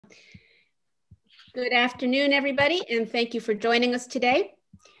Good afternoon, everybody, and thank you for joining us today.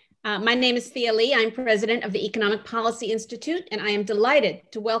 My name is Thea Lee. I'm president of the Economic Policy Institute, and I am delighted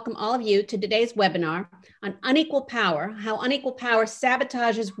to welcome all of you to today's webinar on unequal power, how unequal power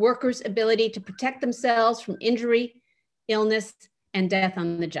sabotages workers' ability to protect themselves from injury, illness, and death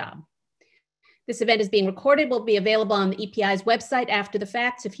on the job. This event is being recorded, will be available on the EPI's website after the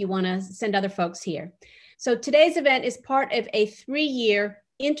fact if you want to send other folks here. So today's event is part of a 3-year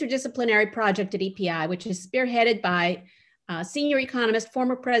interdisciplinary project at EPI, which is spearheaded by senior economist,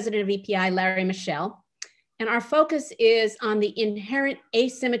 former president of EPI, Larry Michel. And our focus is on the inherent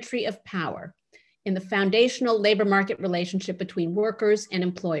asymmetry of power in the foundational labor market relationship between workers and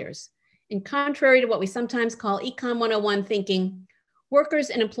employers. And contrary to what we sometimes call Econ 101 thinking, workers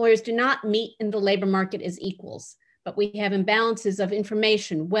and employers do not meet in the labor market as equals, but we have imbalances of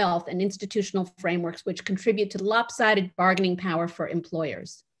information, wealth, and institutional frameworks which contribute to lopsided bargaining power for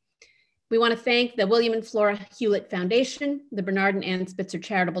employers. We want to thank the William and Flora Hewlett Foundation, the Bernard and Ann Spitzer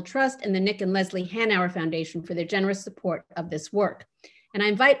Charitable Trust, and the Nick and Leslie Hanauer Foundation for their generous support of this work. And I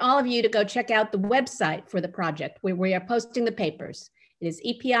invite all of you to go check out the website for the project where we are posting the papers. It is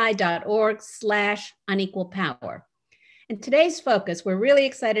epi.org/unequalpower. And today's focus, we're really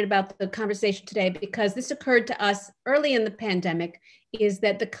excited about the conversation today because this occurred to us early in the pandemic, is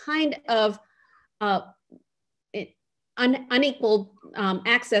that the kind of unequal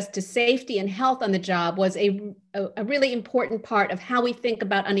access to safety and health on the job was a really important part of how we think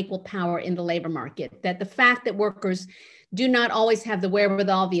about unequal power in the labor market. That the fact that workers do not always have the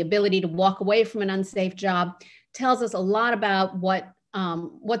wherewithal, the ability to walk away from an unsafe job tells us a lot about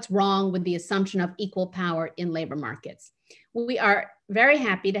what's wrong with the assumption of equal power in labor markets. We are very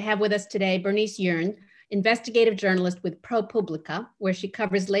happy to have with us today Bernice Yearn, investigative journalist with ProPublica, where she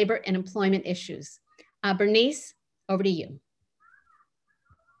covers labor and employment issues. Bernice, over to you.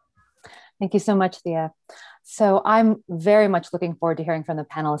 Thank you so much, Thea. So I'm very much looking forward to hearing from the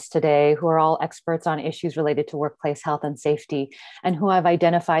panelists today, who are all experts on issues related to workplace health and safety, and who have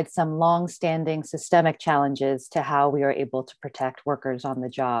identified some long-standing systemic challenges to how we are able to protect workers on the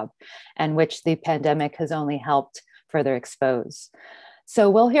job, and which the pandemic has only helped further expose. So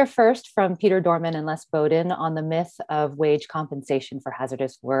we'll hear first from Peter Dorman and Les Bowden on the myth of wage compensation for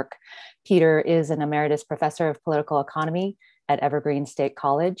hazardous work. Peter is an emeritus professor of political economy at Evergreen State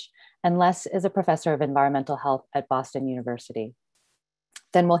College, and Les is a professor of environmental health at Boston University.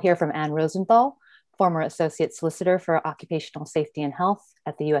 Then we'll hear from Ann Rosenthal, former associate solicitor for occupational safety and health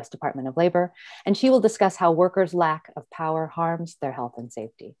at the US Department of Labor, and she will discuss how workers' lack of power harms their health and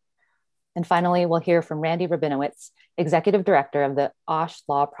safety. And finally, we'll hear from Randy Rabinowitz, executive director of the OSH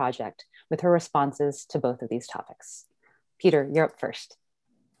Law Project, with her responses to both of these topics. Peter, you're up first.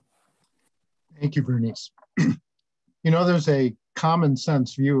 Thank you, Bernice. You know, there's a common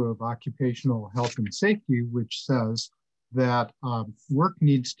sense view of occupational health and safety, which says that work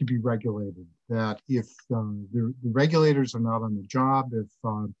needs to be regulated, that if the regulators are not on the job,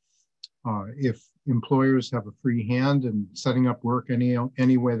 if employers have a free hand in setting up work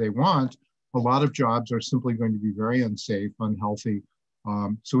any way they want, a lot of jobs are simply going to be very unsafe, unhealthy.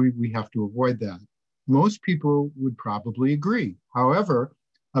 So we have to avoid that. Most people would probably agree. However,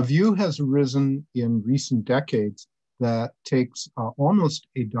 a view has arisen in recent decades that takes almost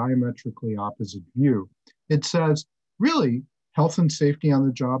a diametrically opposite view. It says, really, health and safety on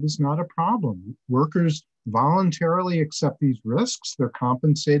the job is not a problem. Workers voluntarily accept these risks. They're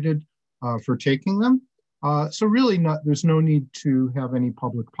compensated for taking them. So really, there's no need to have any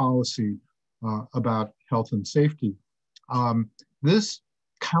public policy about health and safety. This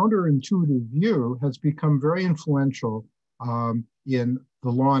counterintuitive view has become very influential in the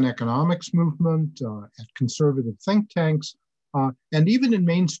law and economics movement, at conservative think tanks, and even in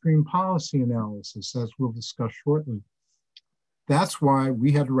mainstream policy analysis, as we'll discuss shortly. That's why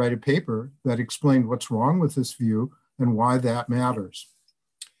we had to write a paper that explained what's wrong with this view and why that matters.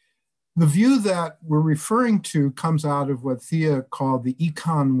 The view that we're referring to comes out of what Thea called the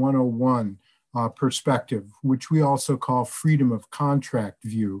Econ 101 perspective, which we also call freedom of contract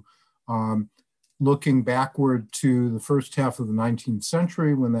view, looking backward to the first half of the 19th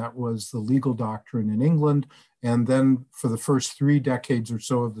century when that was the legal doctrine in England, and then for the first 3 decades or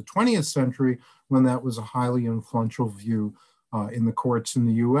so of the 20th century when that was a highly influential view in the courts in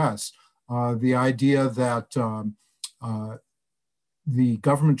the US. The idea that the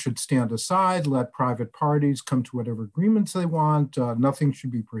government should stand aside, let private parties come to whatever agreements they want, nothing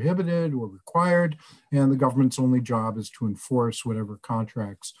should be prohibited or required, and the government's only job is to enforce whatever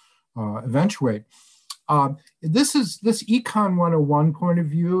contracts eventuate. This Econ 101 point of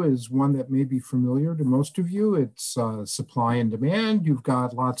view is one that may be familiar to most of you. It's supply and demand. You've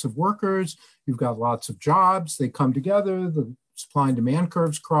got lots of workers, you've got lots of jobs, they come together, the supply and demand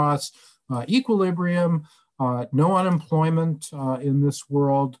curves cross, equilibrium, no unemployment in this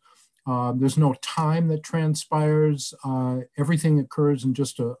world. There's no time that transpires. Everything occurs in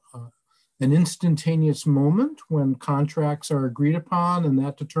just an instantaneous moment when contracts are agreed upon, and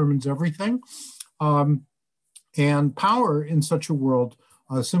that determines everything. And power in such a world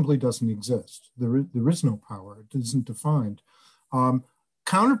simply doesn't exist. There is no power. It isn't defined.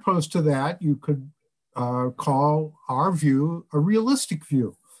 Counterposed to that, you could call our view a realistic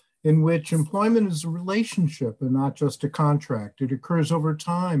view, in which employment is a relationship and not just a contract. It occurs over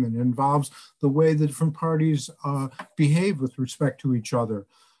time and involves the way the different parties behave with respect to each other.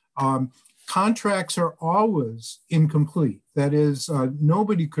 Contracts are always incomplete. That is,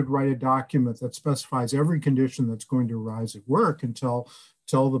 nobody could write a document that specifies every condition that's going to arise at work and tell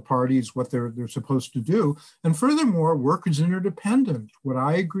the parties what they're supposed to do. And furthermore, work is interdependent. What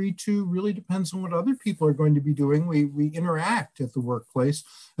I agree to really depends on what other people are going to be doing. We interact at the workplace,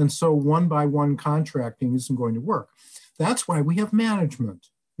 and so one-by-one contracting isn't going to work. That's why we have management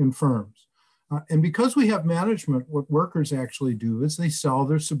in firms. And because we have management, what workers actually do is they sell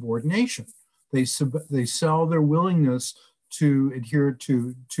their subordination. They sell their willingness to adhere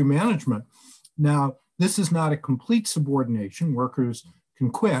to management. Now, this is not a complete subordination. Workers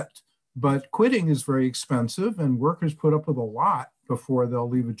can quit, but quitting is very expensive, and workers put up with a lot before they'll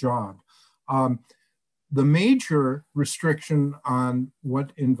leave a job. The major restriction on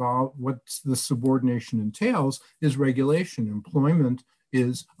what the subordination entails is regulation. Employment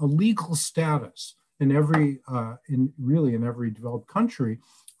is a legal status in every developed country.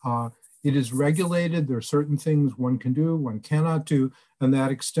 It is regulated. There are certain things one can do, one cannot do, and that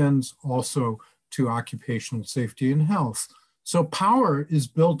extends also to occupational safety and health. So power is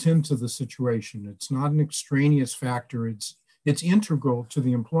built into the situation. It's not an extraneous factor. It's integral to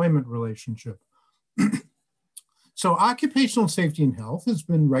the employment relationship. So occupational safety and health has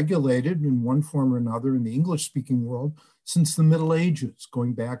been regulated in one form or another in the English-speaking world since the Middle Ages,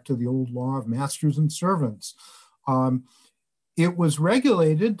 going back to the old law of masters and servants. It was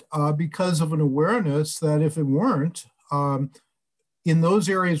regulated because of an awareness that if it weren't, in those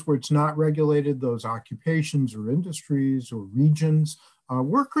areas where it's not regulated, those occupations or industries or regions,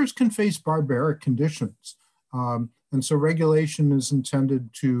 workers can face barbaric conditions. And so regulation is intended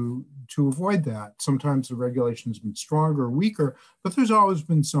to avoid that. Sometimes the regulation has been stronger or weaker, but there's always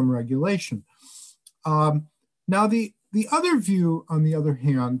been some regulation. Now, the other view, on the other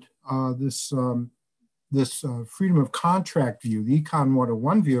hand, this freedom of contract view, the Econ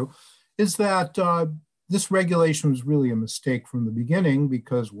 101 view, is that this regulation was really a mistake from the beginning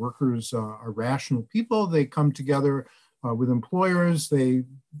because workers are rational people. They come together with employers.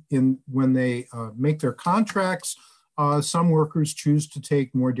 When they make their contracts, some workers choose to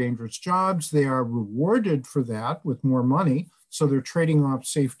take more dangerous jobs. They are rewarded for that with more money. So they're trading off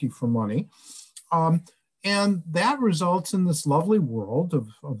safety for money. And that results in this lovely world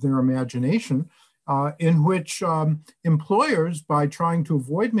of their imagination in which employers, by trying to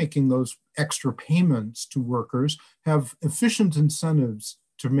avoid making those extra payments to workers, have efficient incentives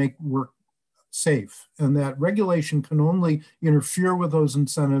to make work safe. And that regulation can only interfere with those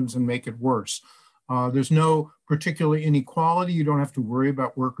incentives and make it worse. There's no particular inequality. You don't have to worry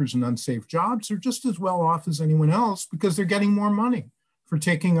about workers in unsafe jobs. They're just as well off as anyone else because they're getting more money for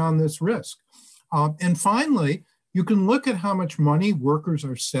taking on this risk. And finally, you can look at how much money workers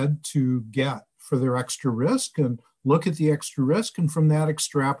are said to get for their extra risk and look at the extra risk, and from that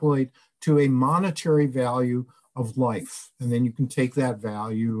extrapolate to a monetary value of life. And then you can take that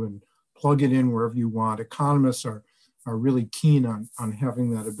value and plug it in wherever you want. Economists are really keen on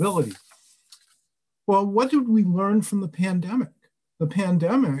having that ability. Well, what did we learn from the pandemic? The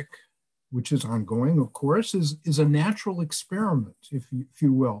pandemic, which is ongoing, of course, is a natural experiment, if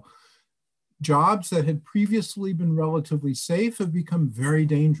you will. Jobs that had previously been relatively safe have become very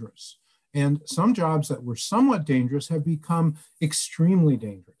dangerous. And some jobs that were somewhat dangerous have become extremely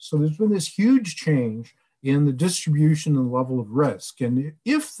dangerous. So there's been this huge change in the distribution and level of risk. And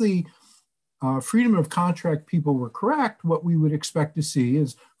if the freedom of contract people were correct, what we would expect to see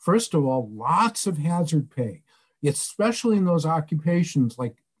is, first of all, lots of hazard pay, especially in those occupations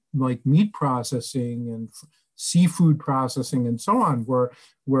like meat processing and seafood processing and so on, where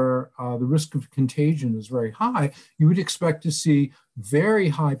the risk of contagion is very high. You would expect to see very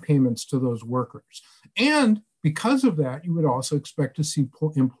high payments to those workers. And because of that, you would also expect to see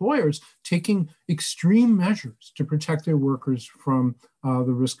employers taking extreme measures to protect their workers from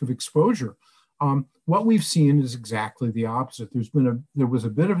the risk of exposure. What we've seen is exactly the opposite. There was a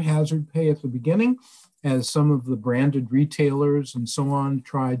bit of hazard pay at the beginning as some of the branded retailers and so on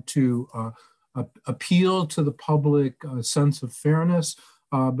tried to appeal to the public sense of fairness,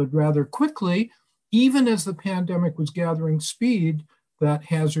 but rather quickly, even as the pandemic was gathering speed, that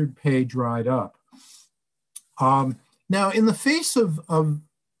hazard pay dried up. Now, in the face of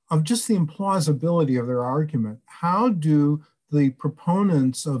just the implausibility of their argument, how do the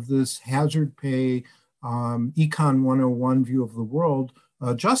proponents of this hazard pay Econ 101 view of the world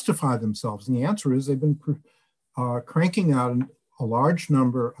justify themselves? And the answer is they've been cranking out a large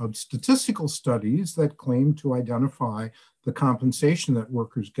number of statistical studies that claim to identify the compensation that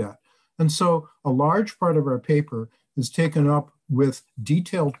workers get. And so a large part of our paper is taken up with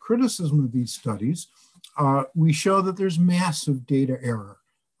detailed criticism of these studies. We show that there's massive data error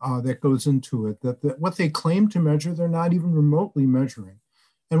that goes into it, that what they claim to measure, they're not even remotely measuring.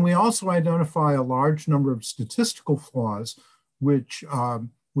 And we also identify a large number of statistical flaws, which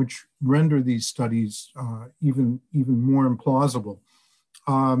render these studies even more implausible.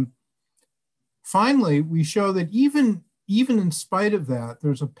 Finally, we show that even in spite of that,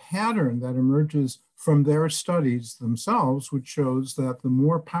 there's a pattern that emerges from their studies themselves, which shows that the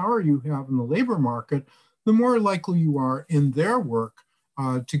more power you have in the labor market, the more likely you are in their work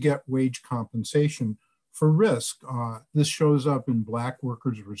to get wage compensation for risk. This shows up in Black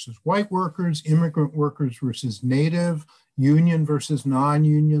workers versus white workers, immigrant workers versus native, union versus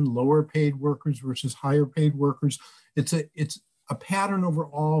non-union, lower paid workers versus higher paid workers. It's a pattern over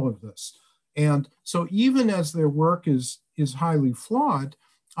all of this. And so even as their work is highly flawed,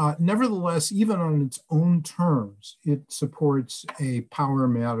 nevertheless, even on its own terms, it supports a power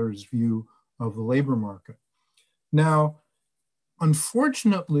matters view of the labor market. Now,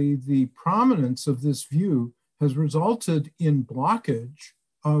 unfortunately, the prominence of this view has resulted in blockage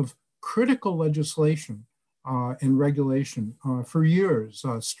of critical legislation and regulation for years,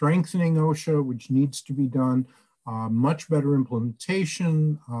 strengthening OSHA, which needs to be done, much better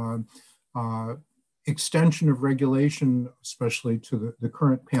implementation, extension of regulation, especially to the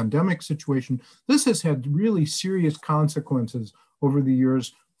current pandemic situation. This has had really serious consequences over the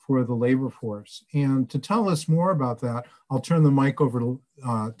years for the labor force. And to tell us more about that, I'll turn the mic over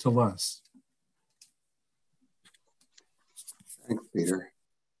to Les. Thanks, Peter.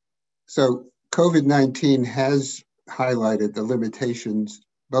 So COVID-19 has highlighted the limitations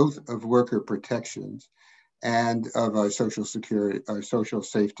both of worker protections and of our social security, our social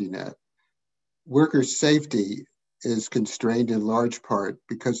safety net. Worker safety is constrained in large part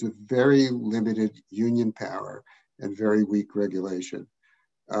because of very limited union power and very weak regulation.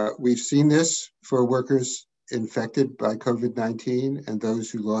 We've seen this for workers infected by COVID-19 and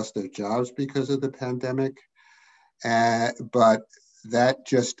those who lost their jobs because of the pandemic. But that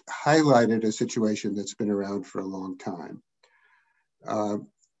just highlighted a situation that's been around for a long time.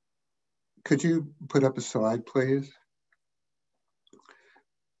 Could you put up a slide, please?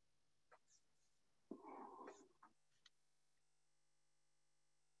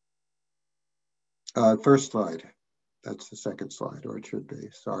 First slide. That's the second slide, or it should be.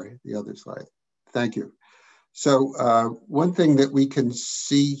 Sorry, the other slide. Thank you. So one thing that we can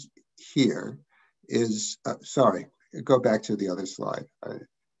see here is, sorry, go back to the other slide.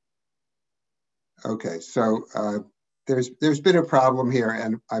 Okay, so there's been a problem here,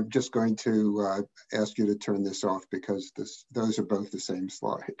 and I'm just going to ask you to turn this off because those are both the same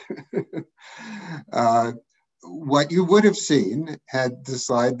slide. What you would have seen had the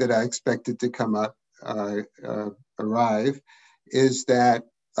slide that I expected to come up arrive is that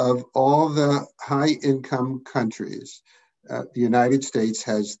of all the high income countries, the United States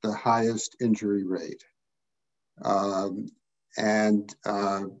has the highest injury rate.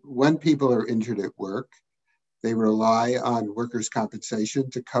 When people are injured at work, they rely on workers' compensation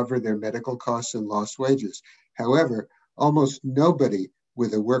to cover their medical costs and lost wages. However, almost nobody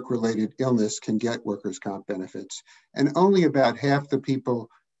with a work-related illness can get workers' comp benefits, and only about half the people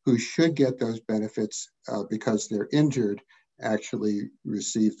who should get those benefits because they're injured actually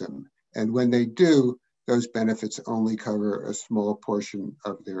receive them. And when they do, those benefits only cover a small portion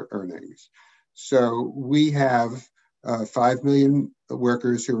of their earnings. So we have 5 million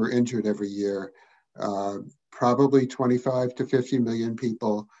workers who are injured every year, probably 25 to 50 million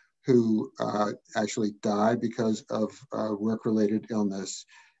people who actually die because of work-related illness,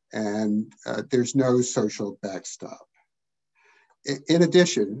 and there's no social backstop. In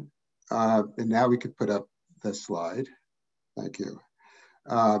addition, and now we could put up the slide, thank you.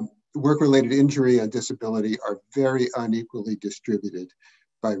 Work-related injury and disability are very unequally distributed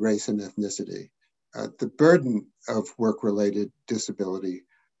by race and ethnicity. The burden of work-related disability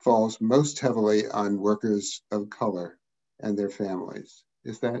falls most heavily on workers of color and their families.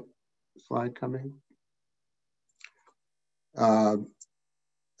 Is that slide coming?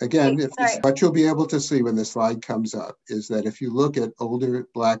 Again, what you'll be able to see when the slide comes up is that if you look at older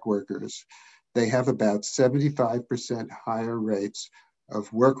Black workers, they have about 75% higher rates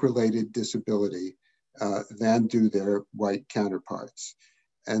of work-related disability than do their white counterparts.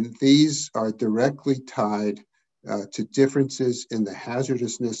 And these are directly tied to differences in the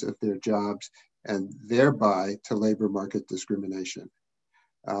hazardousness of their jobs and thereby to labor market discrimination.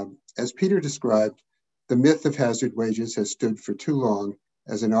 As Peter described, the myth of hazard wages has stood for too long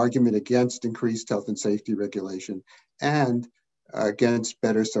as an argument against increased health and safety regulation and against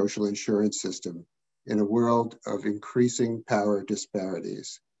better social insurance system in a world of increasing power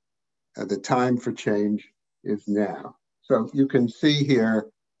disparities. The time for change is now. So you can see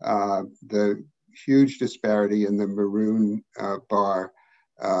here the huge disparity in the maroon bar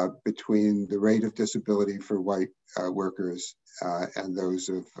between the rate of disability for white workers and those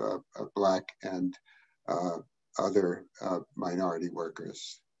of Black and other minority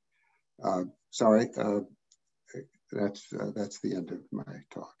workers. Sorry, that's the end of my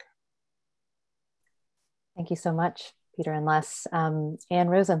talk. Thank you so much, Peter and Les. Anne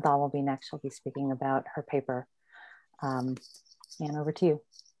Rosenthal will be next. She'll be speaking about her paper. Anne, over to you.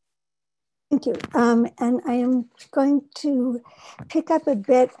 Thank you. And I am going to pick up a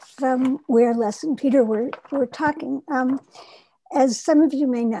bit from where Les and Peter were talking. As some of you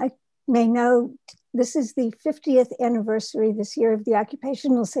may know, this is the 50th anniversary this year of the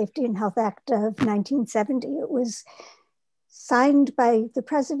Occupational Safety and Health Act of 1970. It was signed by the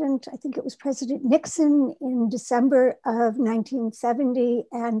president, I think it was President Nixon, in December of 1970,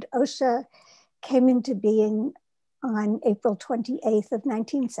 and OSHA came into being on April 28th of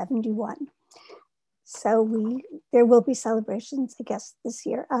 1971. So there will be celebrations, I guess, this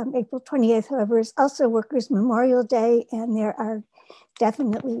year. April 28th, however, is also Workers' Memorial Day, and there are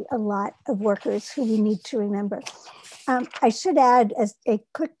definitely a lot of workers who we need to remember. I should add, as a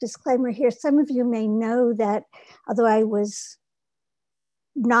quick disclaimer here, some of you may know that although I was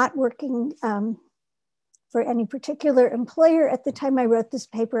not working for any particular employer at the time I wrote this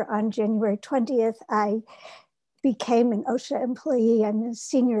paper on January 20th, I became an OSHA employee. I'm a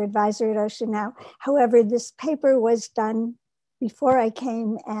senior advisor at OSHA now. However, this paper was done before I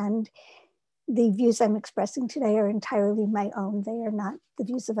came, and the views I'm expressing today are entirely my own. They are not the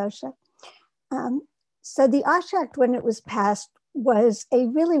views of OSHA. So the OSHA Act, when it was passed, was a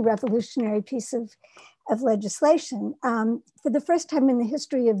really revolutionary piece of legislation. For the first time in the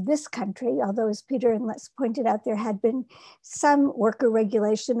history of this country, although as Peter and Les pointed out, there had been some worker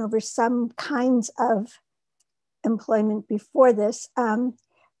regulation over some kinds of employment before this,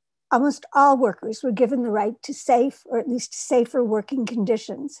 almost all workers were given the right to safe, or at least safer working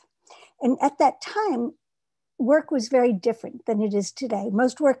conditions. And at that time, work was very different than it is today.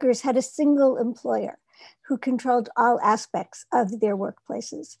 Most workers had a single employer who controlled all aspects of their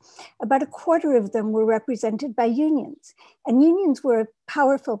workplaces. About a quarter of them were represented by unions, and unions were a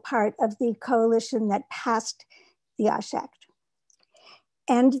powerful part of the coalition that passed the OSHA Act.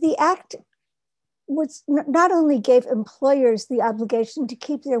 And the act was not only gave employers the obligation to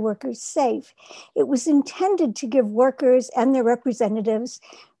keep their workers safe, it was intended to give workers and their representatives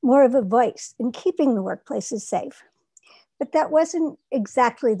more of a voice in keeping the workplaces safe. But that wasn't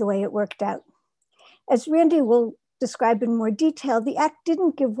exactly the way it worked out. As Randy will describe in more detail, the act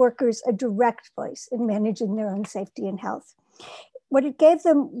didn't give workers a direct voice in managing their own safety and health. What it gave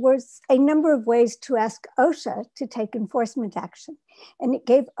them was a number of ways to ask OSHA to take enforcement action. And it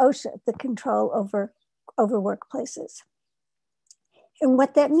gave OSHA the control over workplaces. And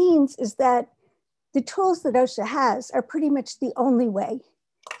what that means is that the tools that OSHA has are pretty much the only way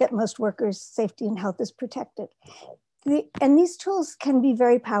that most workers' safety and health is protected. And these tools can be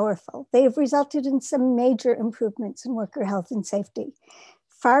very powerful. They have resulted in some major improvements in worker health and safety.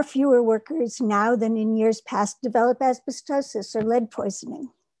 Far fewer workers now than in years past develop asbestosis or lead poisoning.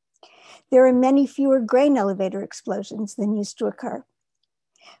 There are many fewer grain elevator explosions than used to occur.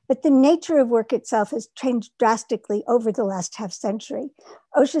 But the nature of work itself has changed drastically over the last half century.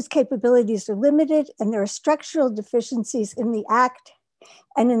 OSHA's capabilities are limited, and there are structural deficiencies in the act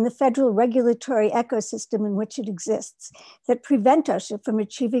and in the federal regulatory ecosystem in which it exists that prevent OSHA from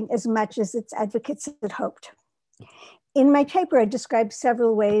achieving as much as its advocates had hoped. In my paper, I describe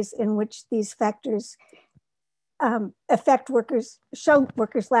several ways in which these factors affect workers, show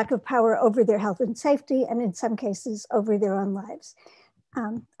workers' lack of power over their health and safety, and in some cases over their own lives.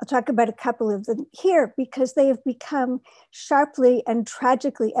 I'll talk about a couple of them here because they have become sharply and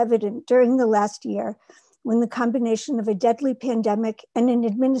tragically evident during the last year when the combination of a deadly pandemic and an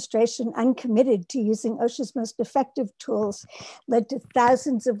administration uncommitted to using OSHA's most effective tools led to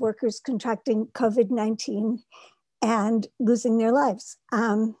thousands of workers contracting COVID-19 and losing their lives,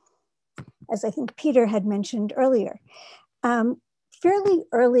 as I think Peter had mentioned earlier. Fairly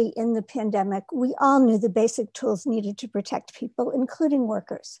early in the pandemic, we all knew the basic tools needed to protect people, including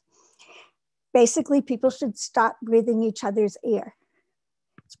workers. Basically, people should stop breathing each other's air.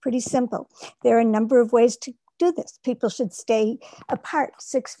 It's pretty simple. There are a number of ways to do this. People should stay apart.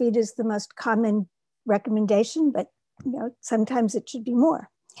 6 feet is the most common recommendation, but sometimes it should be more.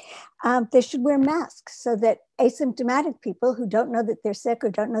 They should wear masks so that asymptomatic people who don't know that they're sick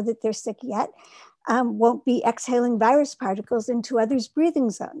or don't know that they're sick yet won't be exhaling virus particles into others' breathing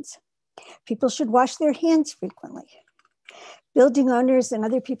zones. People should wash their hands frequently. Building owners and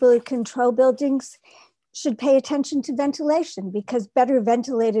other people who control buildings should pay attention to ventilation because better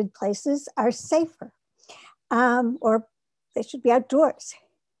ventilated places are safer, or they should be outdoors.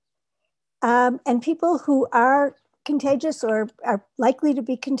 And people who are contagious or are likely to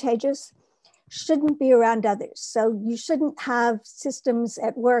be contagious shouldn't be around others. So you shouldn't have systems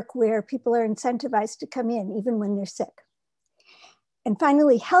at work where people are incentivized to come in even when they're sick. And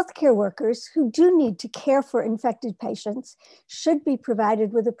finally, healthcare workers who do need to care for infected patients should be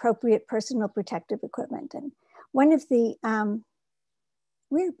provided with appropriate personal protective equipment. And one of the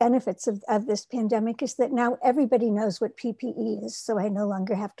real benefits of this pandemic is that now everybody knows what PPE is, so I no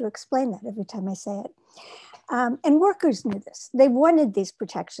longer have to explain that every time I say it. And workers knew this. They wanted these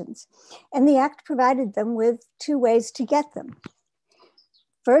protections, and the Act provided them with 2 ways to get them.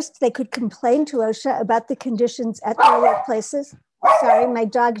 First, they could complain to OSHA about the conditions at their workplaces. Sorry, my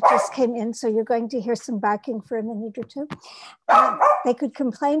dog just came in, so you're going to hear some barking for a minute or two. They could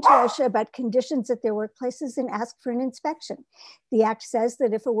complain to OSHA about conditions at their workplaces and ask for an inspection. The Act says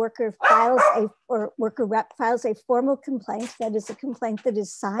that if a worker worker rep files a formal complaint, that is a complaint that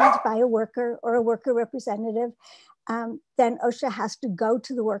is signed by a worker or a worker representative, then OSHA has to go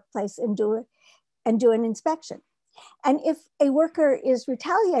to the workplace and do an inspection. And if a worker is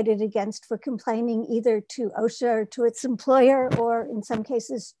retaliated against for complaining either to OSHA or to its employer, or in some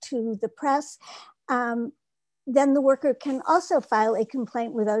cases to the press, then the worker can also file a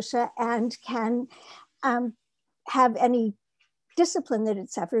complaint with OSHA and can have any discipline that it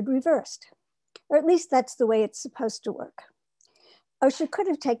suffered reversed. Or at least that's the way it's supposed to work. OSHA could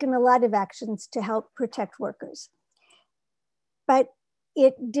have taken a lot of actions to help protect workers, but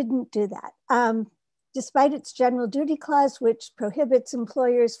it didn't do that. Despite its general duty clause, which prohibits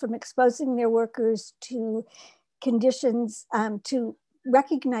employers from exposing their workers to conditions, to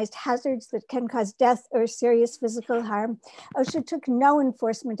recognized hazards that can cause death or serious physical harm, OSHA took no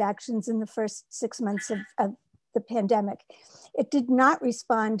enforcement actions in the first 6 months of the pandemic. It did not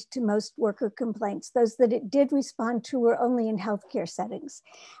respond to most worker complaints. Those that it did respond to were only in healthcare settings.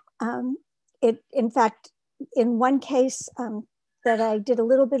 In fact, in one case that I did a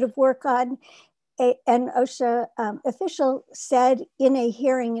little bit of work on, an OSHA official said in a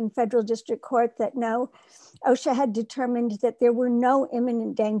hearing in federal district court that no, OSHA had determined that there were no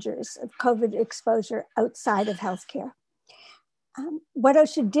imminent dangers of COVID exposure outside of healthcare. What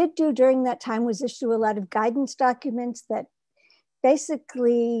OSHA did do during that time was issue a lot of guidance documents that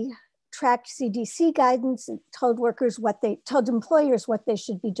basically tracked CDC guidance and told employers what they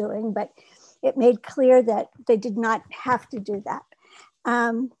should be doing, but it made clear that they did not have to do that.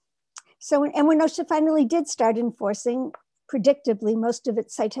 And when OSHA finally did start enforcing, predictably, most of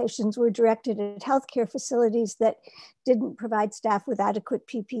its citations were directed at healthcare facilities that didn't provide staff with adequate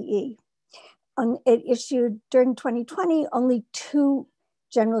PPE. It issued during 2020 only 2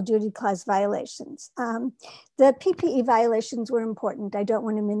 general duty clause violations. The PPE violations were important. I don't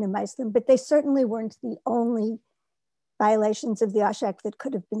want to minimize them, but they certainly weren't the only violations of the OSHA Act that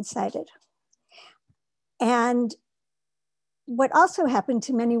could have been cited. And what also happened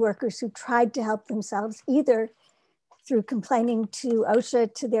to many workers who tried to help themselves, either through complaining to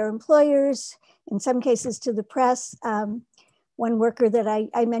OSHA, to their employers, in some cases to the press. One worker that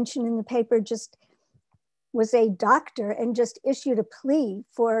I mentioned in the paper just was a doctor and just issued a plea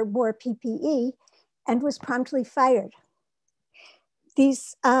for more PPE and was promptly fired.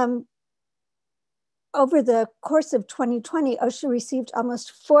 These, over the course of 2020, OSHA received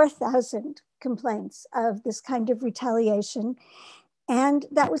almost 4,000 complaints of this kind of retaliation. And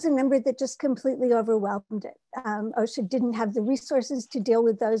that was a number that just completely overwhelmed it. OSHA didn't have the resources to deal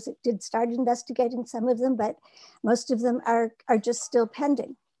with those. It did start investigating some of them, but most of them are just still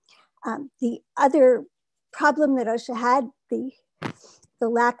pending. The other problem that OSHA had, the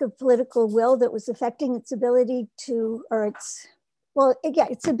lack of political will that was affecting its ability to,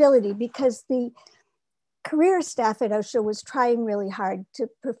 its ability, because the career staff at OSHA was trying really hard to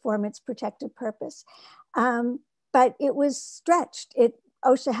perform its protective purpose, but it was stretched.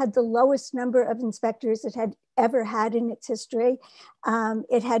 OSHA had the lowest number of inspectors it had ever had in its history.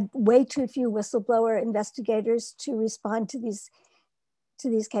 It had way too few whistleblower investigators to respond to these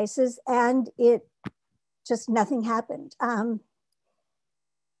cases, and it just nothing happened.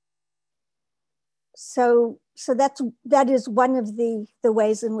 So that is one of the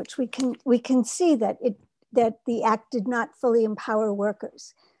ways in which we can see that the act did not fully empower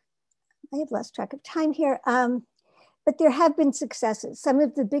workers. I have lost track of time here. But there have been successes. Some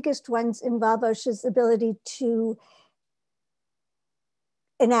of the biggest ones involve OSHA's ability to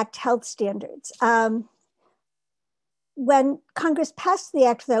enact health standards. When Congress passed the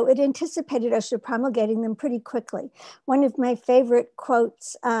act, though, it anticipated OSHA promulgating them pretty quickly. One of my favorite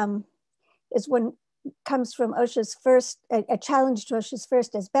quotes comes from OSHA's a challenge to OSHA's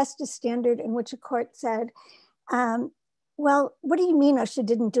first asbestos standard, in which a court said, well, what do you mean OSHA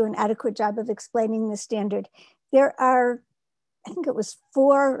didn't do an adequate job of explaining the standard? There are, I think it was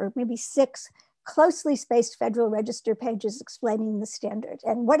 4 or maybe 6 closely spaced Federal Register pages explaining the standard.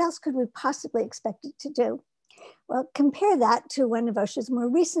 And what else could we possibly expect it to do? Well, compare that to one of OSHA's more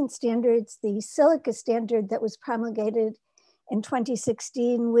recent standards, the silica standard that was promulgated in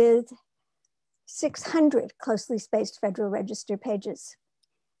 2016 with 600 closely spaced Federal Register pages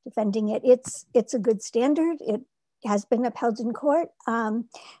defending it. It's a good standard. It has been upheld in court,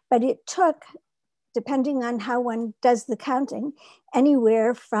 but it took, depending on how one does the counting,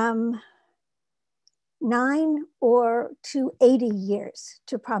 anywhere from 9 to 80 years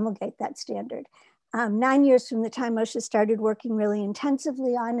to promulgate that standard. 9 years from the time OSHA started working really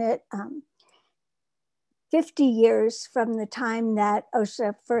intensively on it, 50 years from the time that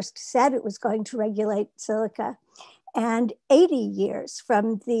OSHA first said it was going to regulate silica, and 80 years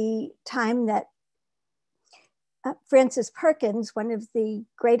from the time that Francis Perkins, one of the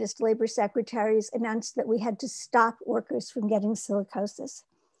greatest labor secretaries, announced that we had to stop workers from getting silicosis.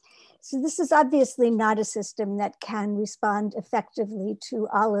 So this is obviously not a system that can respond effectively to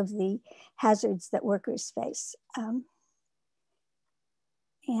all of the hazards that workers face.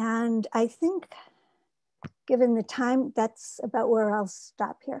 And I think, given the time, that's about where I'll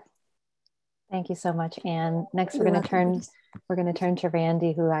stop here. Thank you so much, Anne. Next, we're going to turn to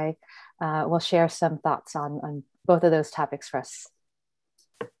Randy, who I will share some thoughts on both of those topics for us.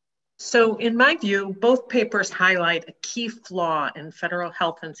 So in my view, both papers highlight a key flaw in federal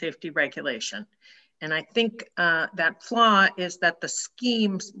health and safety regulation. And I think that flaw is that the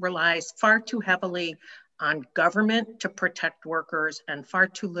scheme relies far too heavily on government to protect workers and far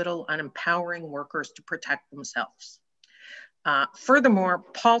too little on empowering workers to protect themselves. Furthermore,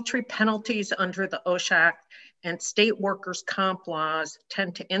 paltry penalties under the OSHA Act and state workers' comp laws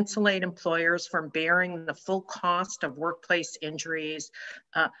tend to insulate employers from bearing the full cost of workplace injuries.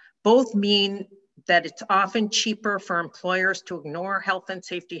 Both mean that it's often cheaper for employers to ignore health and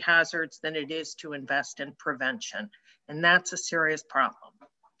safety hazards than it is to invest in prevention. And that's a serious problem.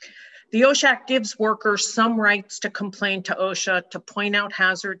 The OSHA Act gives workers some rights to complain to OSHA, to point out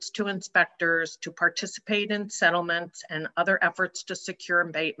hazards to inspectors, to participate in settlements and other efforts to secure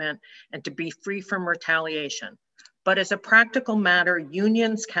abatement, and to be free from retaliation. But as a practical matter,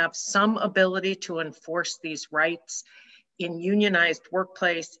 unions have some ability to enforce these rights. In unionized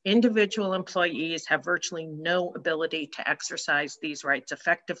workplace, individual employees have virtually no ability to exercise these rights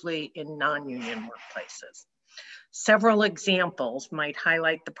effectively in non-union workplaces. Several examples might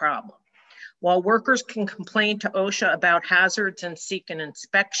highlight the problem. While workers can complain to OSHA about hazards and seek an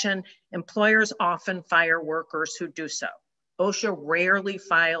inspection, employers often fire workers who do so. OSHA rarely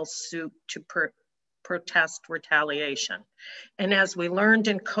files suit to protest retaliation. And as we learned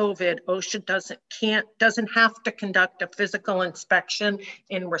in COVID, OSHA doesn't have to conduct a physical inspection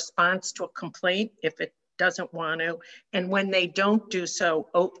in response to a complaint if it doesn't want to. And when they don't do so,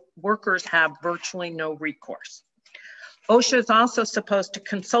 workers have virtually no recourse. OSHA is also supposed to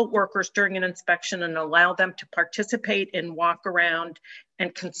consult workers during an inspection and allow them to participate in walk around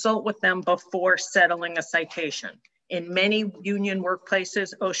and consult with them before settling a citation. In many union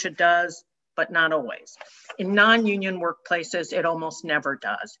workplaces, OSHA does, but not always. In non-union workplaces, it almost never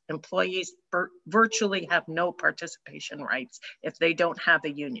does. Employees virtually have no participation rights if they don't have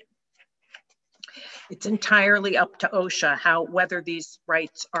a union. It's entirely up to OSHA whether these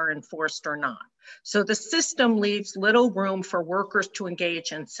rights are enforced or not. So the system leaves little room for workers to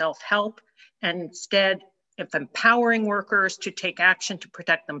engage in self-help, and instead, if empowering workers to take action to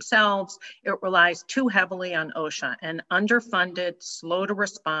protect themselves, it relies too heavily on OSHA, an underfunded, slow to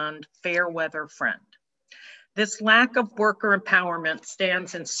respond, fair weather friend. This lack of worker empowerment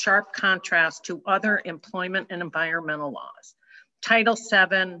stands in sharp contrast to other employment and environmental laws. Title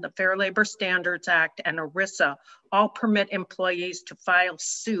VII, the Fair Labor Standards Act, and ERISA all permit employees to file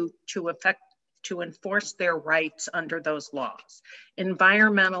suit to enforce their rights under those laws.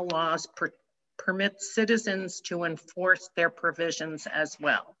 Environmental laws permit citizens to enforce their provisions as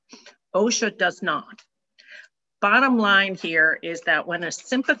well. OSHA does not. Bottom line here is that when a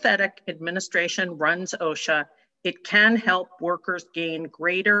sympathetic administration runs OSHA, it can help workers gain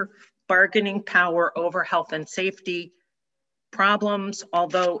greater bargaining power over health and safety problems,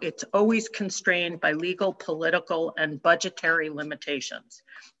 although it's always constrained by legal, political, and budgetary limitations.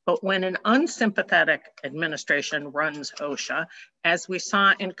 But when an unsympathetic administration runs OSHA, as we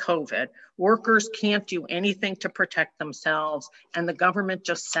saw in COVID, workers can't do anything to protect themselves, and the government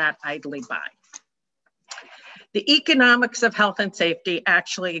just sat idly by. The economics of health and safety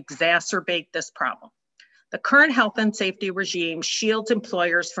actually exacerbate this problem. The current health and safety regime shields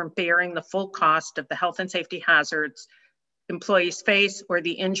employers from bearing the full cost of the health and safety hazards employees face or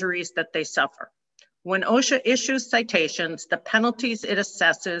the injuries that they suffer. When OSHA issues citations, the penalties it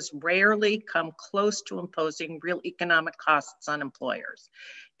assesses rarely come close to imposing real economic costs on employers.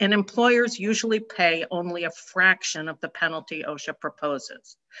 And employers usually pay only a fraction of the penalty OSHA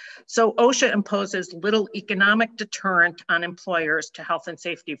proposes. So OSHA imposes little economic deterrent on employers to health and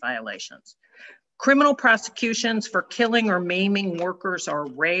safety violations. Criminal prosecutions for killing or maiming workers are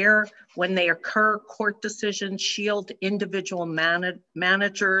rare. When they occur, court decisions shield individual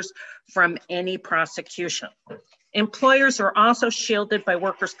managers from any prosecution. Employers are also shielded by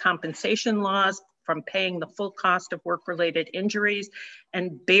workers' compensation laws from paying the full cost of work-related injuries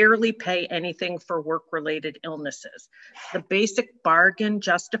and barely pay anything for work-related illnesses. The basic bargain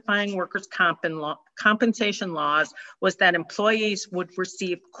justifying workers' compensation laws was that employees would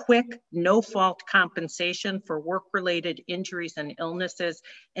receive quick, no-fault compensation for work-related injuries and illnesses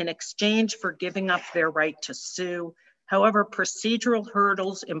in exchange for giving up their right to sue. However, procedural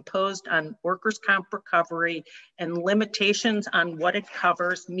hurdles imposed on workers' comp recovery and limitations on what it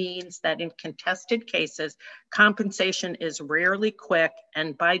covers means that in contested cases, compensation is rarely quick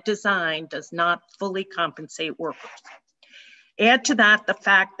and by design does not fully compensate workers. Add to that the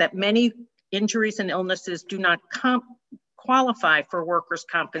fact that many injuries and illnesses do not qualify for workers'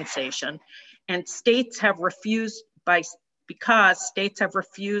 compensation, and states have refused because states have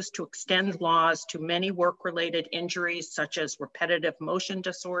refused to extend laws to many work-related injuries such as repetitive motion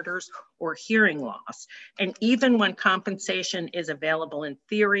disorders or hearing loss. And even when compensation is available in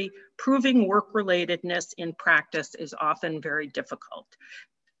theory, proving work-relatedness in practice is often very difficult.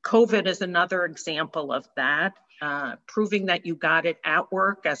 COVID is another example of that. Proving that you got it at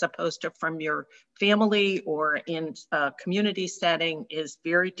work as opposed to from your family or in a community setting is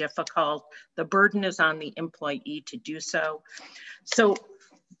very difficult. The burden is on the employee to do so. So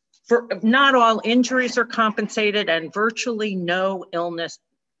not all injuries are compensated, and virtually no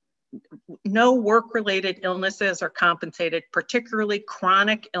work-related illnesses are compensated, particularly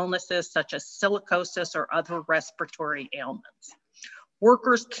chronic illnesses such as silicosis or other respiratory ailments.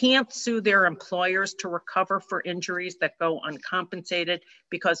 Workers can't sue their employers to recover for injuries that go uncompensated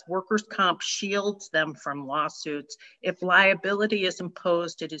because workers' comp shields them from lawsuits. If liability is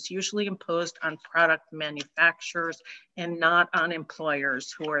imposed, it is usually imposed on product manufacturers and not on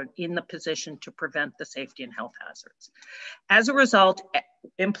employers who are in the position to prevent the safety and health hazards. As a result,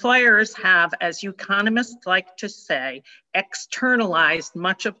 employers have, as economists like to say, externalized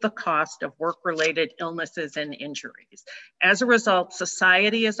much of the cost of work-related illnesses and injuries. As a result,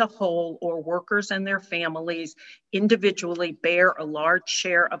 society as a whole, or workers and their families individually, bear a large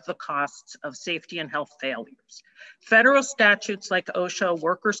share of the costs of safety and health failures. Federal statutes like OSHA,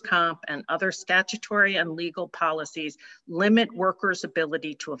 workers' comp, and other statutory and legal policies limit workers'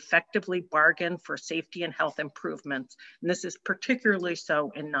 ability to effectively bargain for safety and health improvements, and this is particularly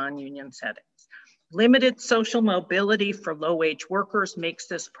so in non-union settings. Limited social mobility for low-wage workers makes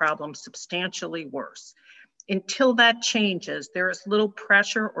this problem substantially worse. Until that changes, there is little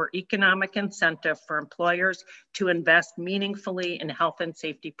pressure or economic incentive for employers to invest meaningfully in health and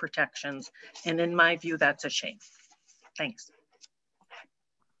safety protections. And in my view, that's a shame. Thanks.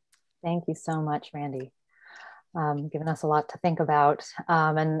 Thank you so much, Randy. Given us a lot to think about.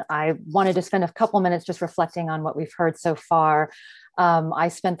 And I wanted to spend a couple minutes just reflecting on what we've heard so far. I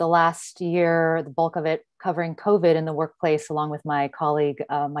spent the last year, the bulk of it, covering COVID in the workplace, along with my colleague,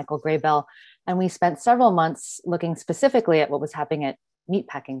 Michael Graybell. And we spent several months looking specifically at what was happening at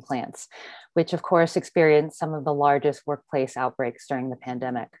meatpacking plants, which of course experienced some of the largest workplace outbreaks during the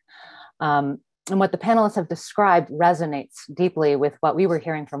pandemic. And what the panelists have described resonates deeply with what we were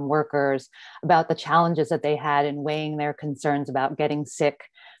hearing from workers about the challenges that they had in weighing their concerns about getting sick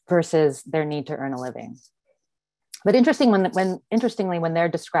versus their need to earn a living. But interestingly, when they're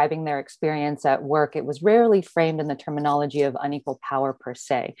describing their experience at work, it was rarely framed in the terminology of unequal power per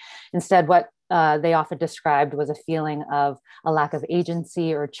se. Instead, what they often described was a feeling of a lack of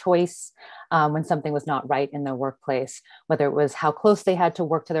agency or choice when something was not right in their workplace, whether it was how close they had to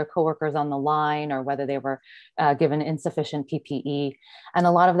work to their coworkers on the line or whether they were given insufficient PPE. And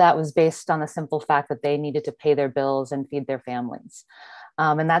a lot of that was based on the simple fact that they needed to pay their bills and feed their families.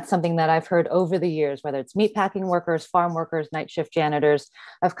 And that's something that I've heard over the years, whether it's meatpacking workers, farm workers, night shift janitors.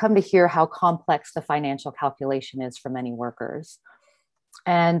 I've come to hear how complex the financial calculation is for many workers.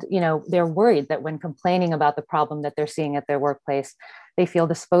 And, they're worried that when complaining about the problem that they're seeing at their workplace, they feel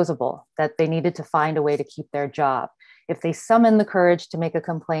disposable, that they needed to find a way to keep their job. If they summon the courage to make a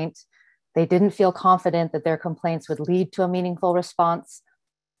complaint, they didn't feel confident that their complaints would lead to a meaningful response.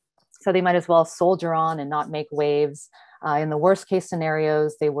 So they might as well soldier on and not make waves. In the worst case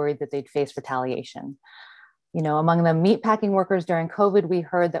scenarios, they worried that they'd face retaliation. Among the meatpacking workers during COVID, we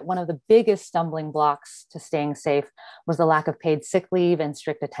heard that one of the biggest stumbling blocks to staying safe was the lack of paid sick leave and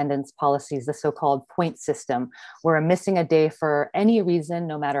strict attendance policies, the so-called point system, where missing a day for any reason,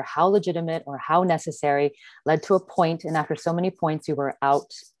 no matter how legitimate or how necessary, led to a point, and after so many points, you were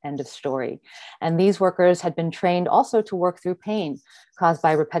out, end of story. And these workers had been trained also to work through pain caused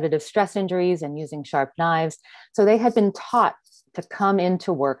by repetitive stress injuries and using sharp knives. So they had been taught to come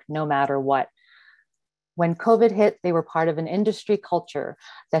into work no matter what. When COVID hit, they were part of an industry culture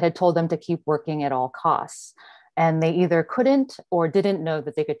that had told them to keep working at all costs. And they either couldn't or didn't know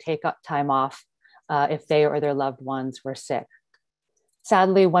that they could take up time off if they or their loved ones were sick.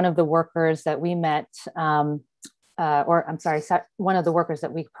 Sadly, one of the workers that we met, one of the workers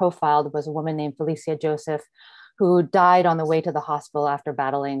that we profiled was a woman named Felicia Joseph, who died on the way to the hospital after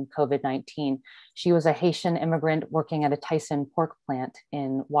battling COVID-19. She was a Haitian immigrant working at a Tyson pork plant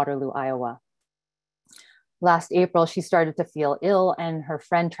in Waterloo, Iowa. Last April, she started to feel ill and her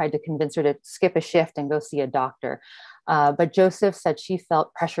friend tried to convince her to skip a shift and go see a doctor. But Joseph said she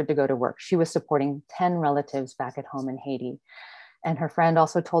felt pressured to go to work. She was supporting 10 relatives back at home in Haiti. And her friend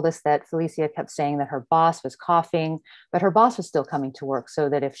also told us that Felicia kept saying that her boss was coughing, but her boss was still coming to work, so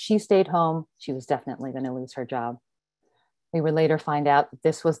that if she stayed home, she was definitely going to lose her job. We would later find out that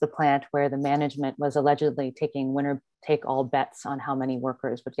this was the plant where the management was allegedly taking winner-take-all bets on how many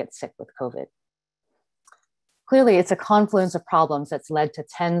workers would get sick with COVID. Clearly, it's a confluence of problems that's led to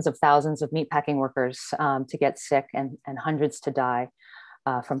tens of thousands of meatpacking workers to get sick and hundreds to die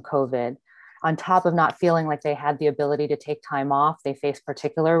from COVID. On top of not feeling like they had the ability to take time off, they faced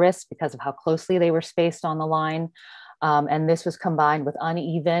particular risks because of how closely they were spaced on the line. And this was combined with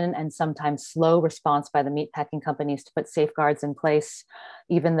uneven and sometimes slow response by the meatpacking companies to put safeguards in place,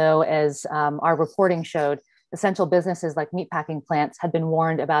 even though, as our reporting showed, essential businesses like meatpacking plants had been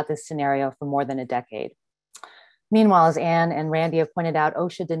warned about this scenario for more than a decade. Meanwhile, as Anne and Randy have pointed out,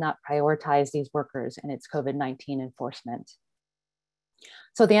 OSHA did not prioritize these workers in its COVID-19 enforcement.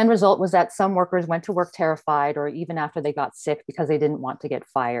 So the end result was that some workers went to work terrified or even after they got sick because they didn't want to get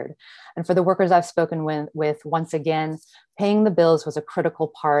fired. And for the workers I've spoken with once again, paying the bills was a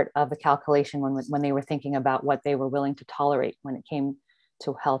critical part of the calculation when they were thinking about what they were willing to tolerate when it came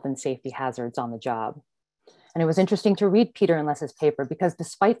to health and safety hazards on the job. And it was interesting to read Peter and Les's paper because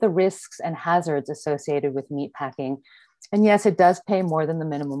despite the risks and hazards associated with meatpacking, and yes, it does pay more than the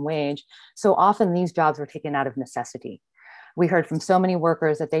minimum wage, so often these jobs were taken out of necessity. We heard from so many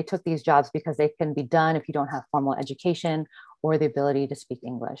workers that they took these jobs because they can be done if you don't have formal education or the ability to speak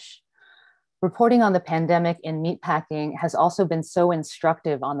English. Reporting on the pandemic in meatpacking has also been so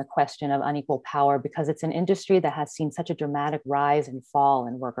instructive on the question of unequal power because it's an industry that has seen such a dramatic rise and fall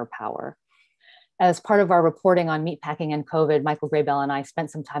in worker power. As part of our reporting on meatpacking and COVID, Michael Graybell and I spent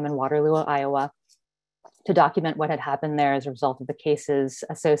some time in Waterloo, Iowa, to document what had happened there as a result of the cases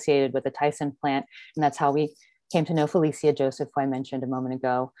associated with the Tyson plant. And that's how we came to know Felicia Joseph, who I mentioned a moment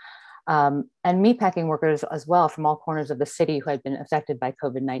ago. And meatpacking workers as well from all corners of the city who had been affected by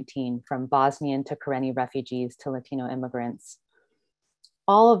COVID-19, from Bosnian to Karenni refugees to Latino immigrants.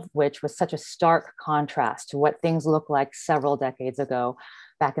 All of which was such a stark contrast to what things looked like several decades ago.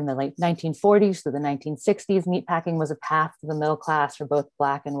 Back in the late 1940s to the 1960s, meatpacking was a path to the middle class for both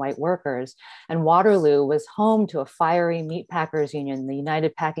Black and white workers. And Waterloo was home to a fiery meatpackers union, the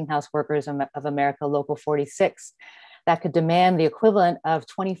United Packing House Workers of America, Local 46, that could demand the equivalent of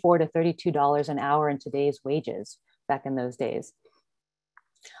 $24 to $32 an hour in today's wages back in those days.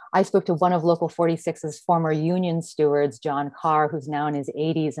 I spoke to one of Local 46's former union stewards, John Carr, who's now in his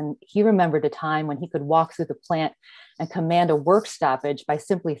 80s, and he remembered a time when he could walk through the plant and command a work stoppage by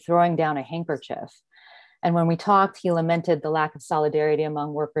simply throwing down a handkerchief. And when we talked, he lamented the lack of solidarity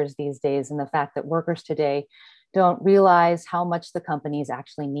among workers these days and the fact that workers today don't realize how much the companies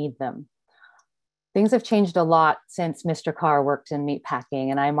actually need them. Things have changed a lot since Mr. Carr worked in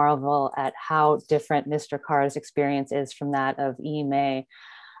meatpacking, and I marvel at how different Mr. Carr's experience is from that of Yi Mei,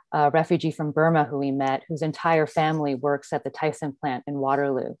 a refugee from Burma who we met, whose entire family works at the Tyson plant in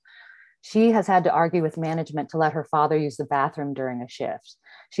Waterloo. She has had to argue with management to let her father use the bathroom during a shift.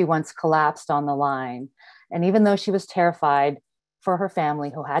 She once collapsed on the line. And even though she was terrified for her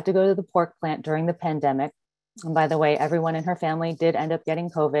family who had to go to the pork plant during the pandemic, and by the way, everyone in her family did end up getting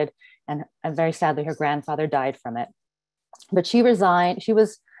COVID, and very sadly, her grandfather died from it. But she resigned. She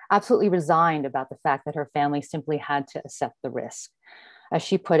was absolutely resigned about the fact that her family simply had to accept the risk. As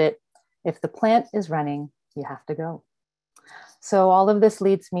she put it, if the plant is running, you have to go. So all of this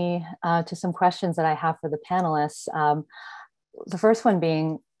leads me to some questions that I have for the panelists. The first one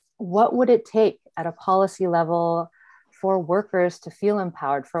being, what would it take at a policy level for workers to feel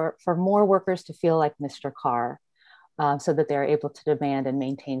empowered, for more workers to feel like Mr. Carr, so that they're able to demand and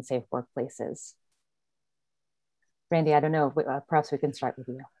maintain safe workplaces? Randy, I don't know, perhaps we can start with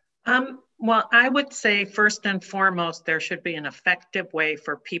you. Well, I would say first and foremost, there should be an effective way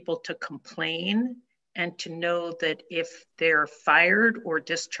for people to complain and to know that if they're fired or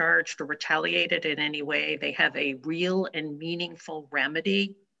discharged or retaliated in any way, they have a real and meaningful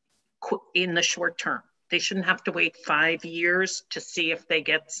remedy in the short term. They shouldn't have to wait 5 years to see if they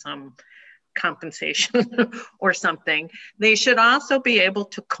get some compensation or something. They should also be able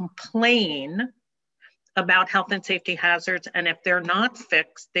to complain about health and safety hazards, and if they're not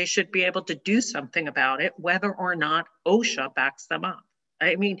fixed, they should be able to do something about it, whether or not OSHA backs them up.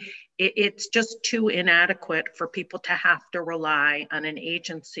 I mean, it's just too inadequate for people to have to rely on an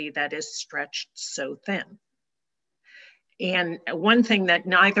agency that is stretched so thin. And one thing that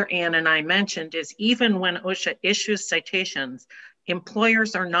neither Ann and I mentioned is even when OSHA issues citations,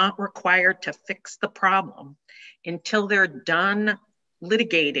 employers are not required to fix the problem until they're done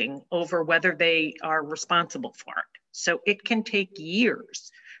litigating over whether they are responsible for it. So it can take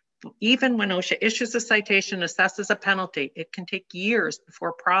years. Even when OSHA issues a citation, assesses a penalty, it can take years before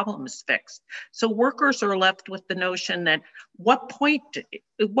a problem is fixed. So workers are left with the notion that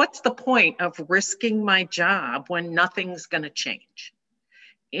what's the point of risking my job when nothing's going to change?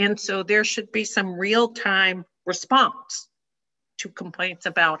 And so there should be some real-time response to complaints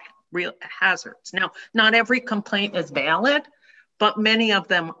about real hazards. Now, not every complaint is valid, but many of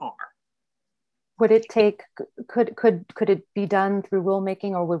them are. Would it take, could it be done through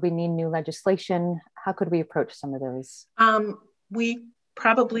rulemaking, or would we need new legislation? How could we approach some of those? We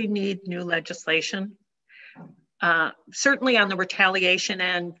probably need new legislation. Certainly on the retaliation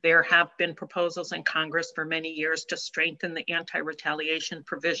end, there have been proposals in Congress for many years to strengthen the anti-retaliation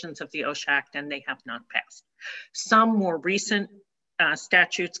provisions of the OSHA Act, and they have not passed. Some more recent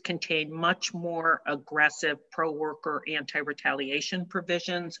statutes contain much more aggressive pro-worker anti-retaliation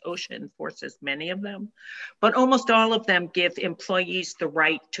provisions. OSHA enforces many of them, but almost all of them give employees the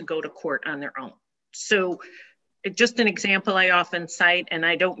right to go to court on their own. So just an example I often cite, and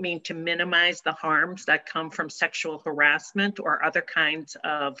I don't mean to minimize the harms that come from sexual harassment or other kinds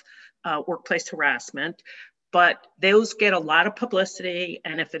of workplace harassment, but those get a lot of publicity.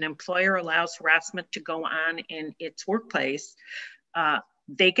 And if an employer allows harassment to go on in its workplace,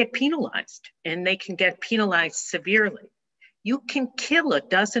 they get penalized, and they can get penalized severely. You can kill a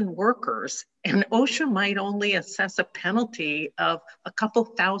dozen workers, and OSHA might only assess a penalty of a couple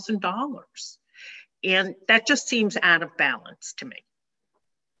 $1,000s. And that just seems out of balance to me.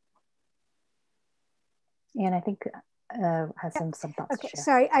 And I think has some thoughts. Okay,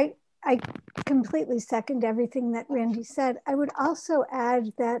 sorry, I completely second everything that Randy said. I would also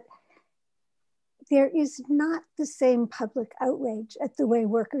add that there is not the same public outrage at the way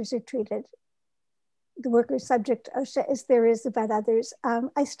workers are treated, the workers subject to OSHA, as there is about others.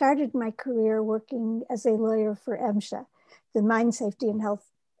 I started my career working as a lawyer for MSHA, the Mine Safety and Health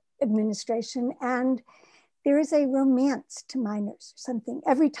Administration, and there is a romance to miners or something.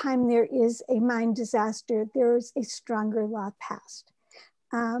 Every time there is a mine disaster, there is a stronger law passed.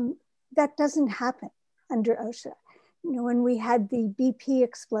 That doesn't happen under OSHA. You know, when we had the BP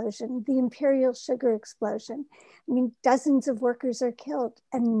explosion, the Imperial Sugar explosion, I mean, dozens of workers are killed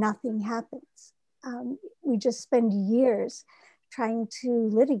and nothing happens. We just spend years trying to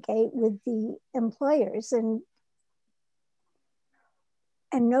litigate with the employers, and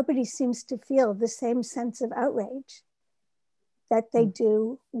nobody seems to feel the same sense of outrage that they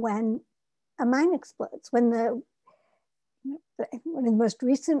do when a mine explodes. When one of the most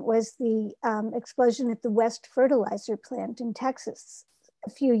recent was the explosion at the West Fertilizer Plant in Texas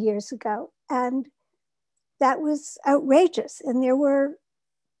a few years ago. And that was outrageous. And there were,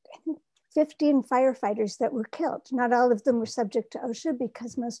 I think, 15 firefighters that were killed. Not all of them were subject to OSHA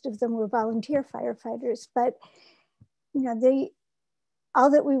because most of them were volunteer firefighters. But all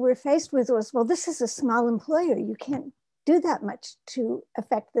that we were faced with was, well, this is a small employer. You can't do that much to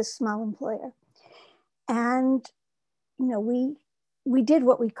affect this small employer. And we did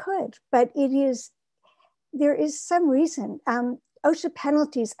what we could, but there is some reason. OSHA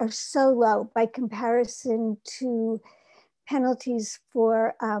penalties are so low by comparison to penalties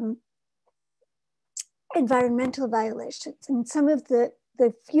for environmental violations. And some of the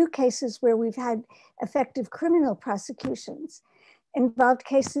few cases where we've had effective criminal prosecutions involved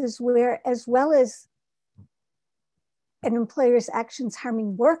cases where, as well as an employer's actions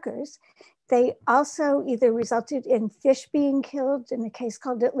harming workers, they also either resulted in fish being killed in a case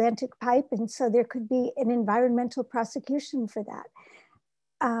called Atlantic Pipe. And so there could be an environmental prosecution for that.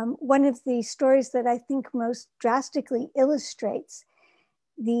 One of the stories that I think most drastically illustrates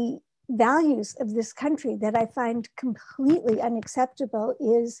the values of this country that I find completely unacceptable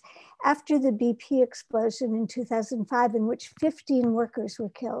is after the BP explosion in 2005, in which 15 workers were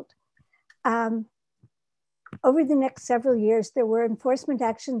killed. Over the next several years, there were enforcement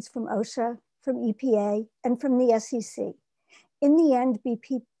actions from OSHA, from EPA, and from the SEC. In the end,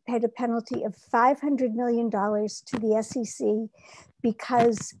 BP paid a penalty of $500 million to the SEC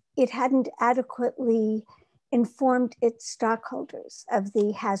because it hadn't adequately informed its stockholders of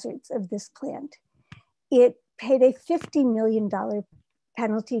the hazards of this plant. It paid a $50 million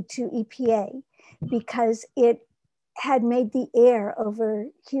penalty to EPA because it had made the air over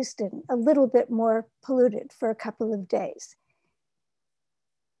Houston a little bit more polluted for a couple of days.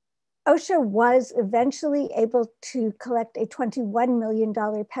 OSHA was eventually able to collect a $21 million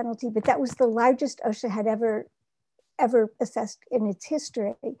penalty, but that was the largest OSHA had ever assessed in its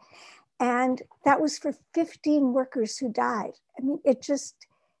history. And that was for 15 workers who died. I mean, it just,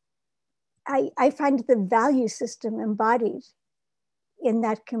 I find the value system embodied in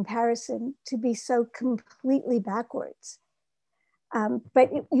that comparison to be so completely backwards. But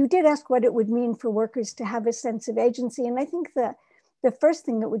you did ask what it would mean for workers to have a sense of agency. And I think the first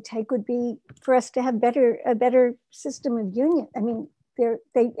thing it would take would be for us to have a better system of union. I mean,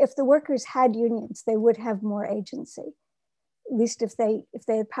 if the workers had unions, they would have more agency, at least if they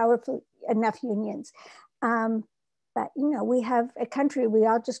had powerful enough unions. But we have a country, we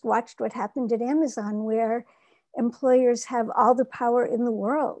all just watched what happened at Amazon, where employers have all the power in the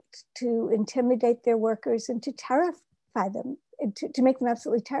world to intimidate their workers and to terrify them, and to make them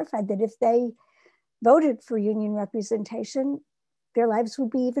absolutely terrified that if they voted for union representation, their lives would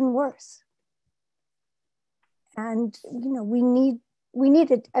be even worse. And we need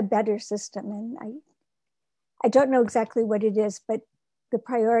a better system. And I don't know exactly what it is, but the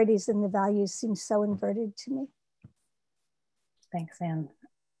priorities and the values seem so inverted to me. Thanks, Anne.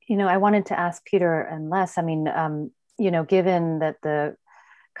 I wanted to ask Peter and Les, I mean, given that the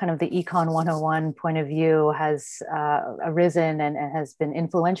kind of the Econ 101 point of view has arisen and has been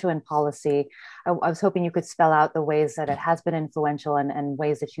influential in policy, I was hoping you could spell out the ways that it has been influential and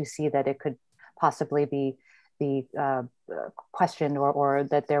ways that you see that it could possibly be questioned or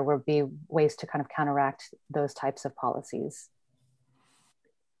that there will be ways to kind of counteract those types of policies.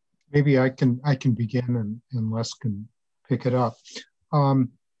 Maybe I can begin and Les can pick it up.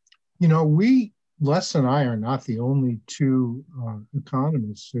 Les and I are not the only two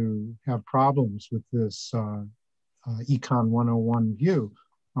economists who have problems with this Econ 101 view.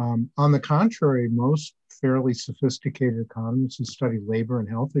 On the contrary, most fairly sophisticated economists who study labor and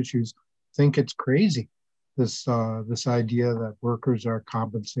health issues think it's crazy, this idea that workers are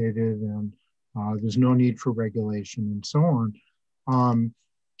compensated and there's no need for regulation and so on.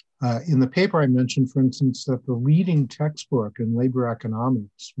 In the paper I mentioned, for instance, that the leading textbook in labor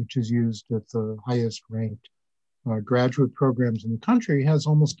economics, which is used at the highest ranked graduate programs in the country, has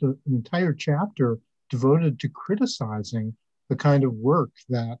almost an entire chapter devoted to criticizing the kind of work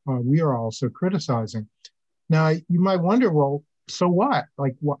that we are also criticizing. Now, you might wonder, well, so what?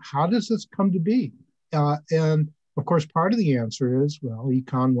 Like, how does this come to be? And of course, part of the answer is, well,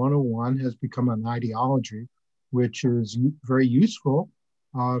 Econ 101 has become an ideology, which is very useful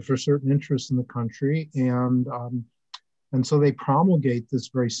for certain interests in the country. And so they promulgate this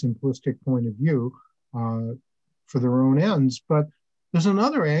very simplistic point of view for their own ends. But there's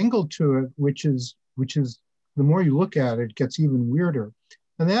another angle to it, which is the more you look at it, it gets even weirder.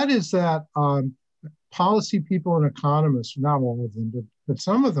 And that is that policy people and economists, not all of them, but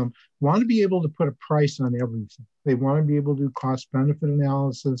some of them want to be able to put a price on everything. They want to be able to do cost benefit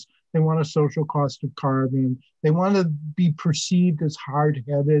analysis. They want a social cost of carbon. They want to be perceived as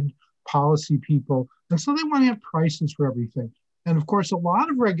hard-headed policy people. And so they want to have prices for everything. And of course, a lot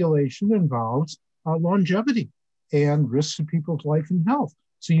of regulation involves longevity and risks to people's life and health.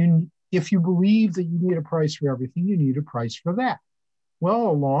 So if you believe that you need a price for everything, you need a price for that. Well,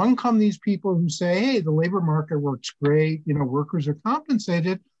 along come these people who say, hey, the labor market works great, workers are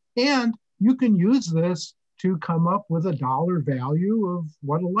compensated, and you can use this to come up with a dollar value of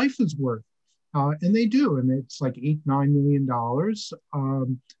what a life is worth. And they do, and it's like $8-9 million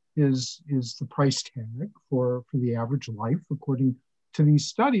is the price tag for the average life, according to these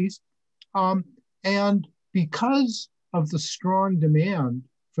studies. And because of the strong demand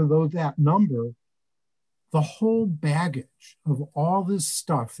for that number, the whole baggage of all this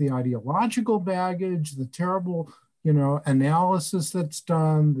stuff, the ideological baggage, the terrible, analysis that's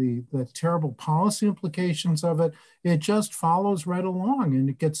done, the terrible policy implications of it, it just follows right along and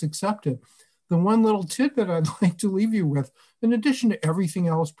it gets accepted. The one little tidbit I'd like to leave you with, in addition to everything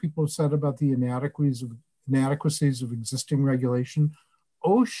else people have said about the inadequacies of existing regulation,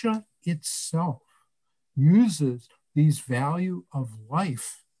 OSHA itself uses these value of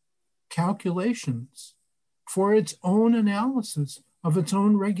life calculations for its own analysis of its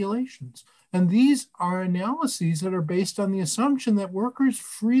own regulations. And these are analyses that are based on the assumption that workers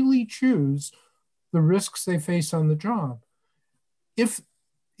freely choose the risks they face on the job. If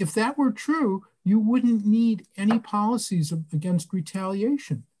that were true, you wouldn't need any policies against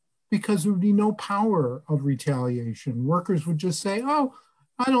retaliation because there would be no power of retaliation. Workers would just say, oh,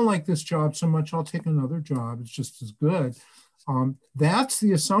 I don't like this job so much, I'll take another job. It's just as good. That's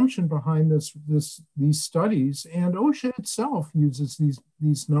the assumption behind these studies, and OSHA itself uses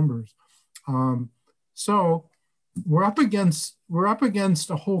these numbers. So we're up against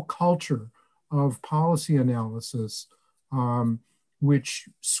a whole culture of policy analysis, which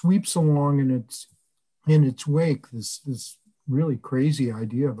sweeps along in its wake this really crazy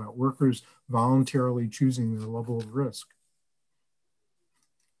idea about workers voluntarily choosing their level of risk.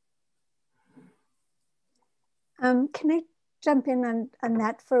 Can I jump in on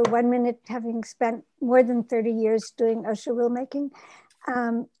that for 1 minute, having spent more than 30 years doing OSHA rulemaking?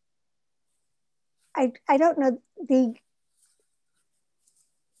 I don't know, the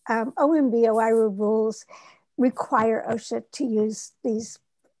OMB OIRA rules require OSHA to use these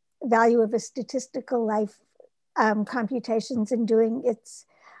value of a statistical life computations in doing its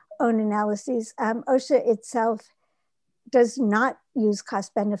own analyses. OSHA itself does not use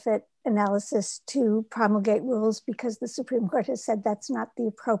cost benefit analysis to promulgate rules because the Supreme Court has said that's not the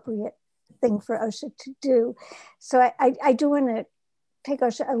appropriate thing for OSHA to do. So I do want to take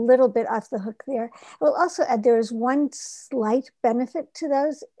OSHA a little bit off the hook there. I will also add there is one slight benefit to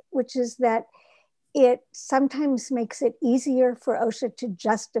those, which is that it sometimes makes it easier for OSHA to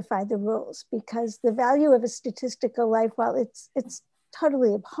justify the rules, because the value of a statistical life, while it's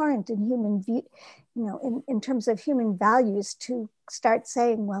totally abhorrent in human view, in terms of human values, to start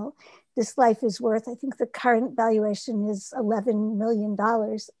saying, well, this life is worth, I think the current valuation is $11 million.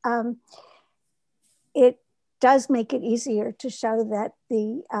 It does make it easier to show that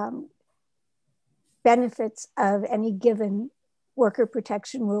the benefits of any given worker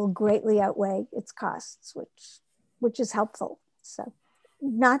protection rule greatly outweigh its costs, which is helpful. So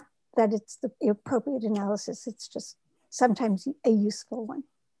not that it's the appropriate analysis, it's just sometimes a useful one.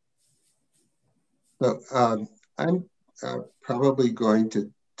 So I'm probably going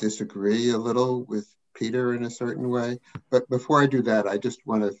to disagree a little with Peter in a certain way, but before I do that, I just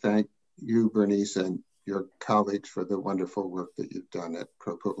want to thank you, Bernice, and your colleagues for the wonderful work that you've done at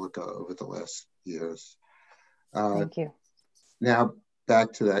ProPublica over the last years. Thank you. Now,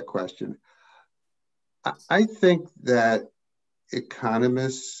 back to that question. I think that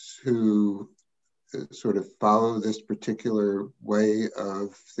economists who sort of follow this particular way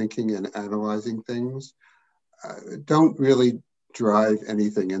of thinking and analyzing things don't really drive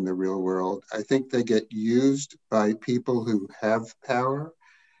anything in the real world. I think they get used by people who have power,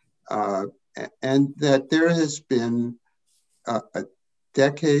 and that there has been a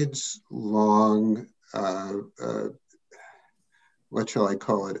decades-long, what shall I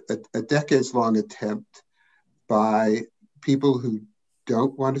call it, a decades-long attempt by people who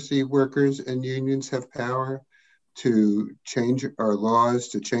don't want to see workers and unions have power to change our laws,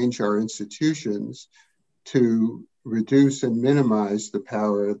 to change our institutions, to reduce and minimize the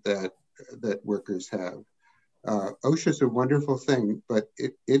power that workers have. OSHA is a wonderful thing, but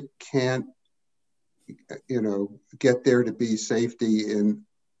it can't, get there to be safety in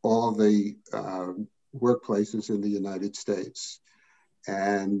all the workplaces in the United States.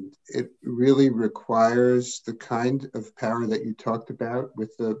 And it really requires the kind of power that you talked about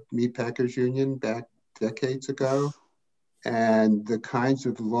with the Meatpackers Union back decades ago, and the kinds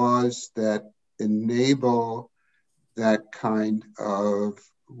of laws that enable that kind of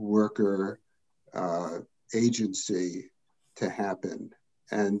worker agency to happen.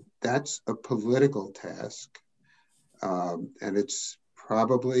 And that's a political task. And it's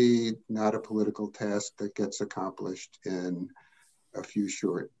probably not a political task that gets accomplished in a few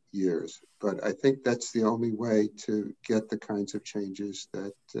short years. But I think that's the only way to get the kinds of changes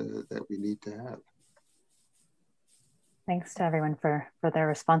that that we need to have. Thanks to everyone for their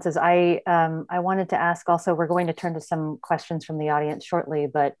responses. I wanted to ask also, we're going to turn to some questions from the audience shortly,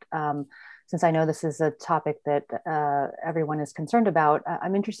 but since I know this is a topic that everyone is concerned about,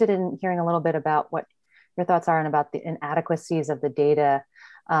 I'm interested in hearing a little bit about what your thoughts are about the inadequacies of the data,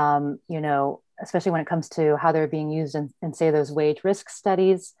 especially when it comes to how they're being used in say, those wage risk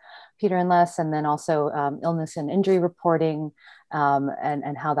studies, Peter and Les, and then also illness and injury reporting,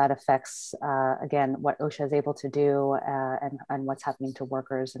 and how that affects, again, what OSHA is able to do and what's happening to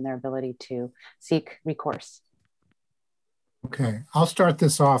workers and their ability to seek recourse. Okay, I'll start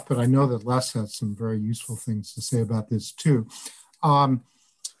this off, but I know that Les has some very useful things to say about this too.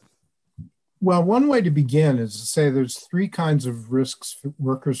 Well, one way to begin is to say there's three kinds of risks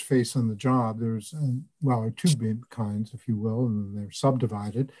workers face on the job. There's, two big kinds, if you will, and they're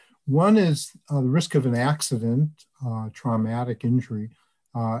subdivided. One is the risk of an accident, traumatic injury,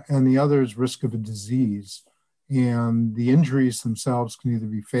 and the other is risk of a disease. And the injuries themselves can either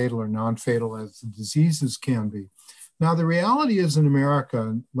be fatal or non-fatal, as the diseases can be. Now, the reality is in America,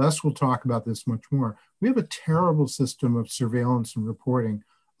 and Les will talk about this much more, we have a terrible system of surveillance and reporting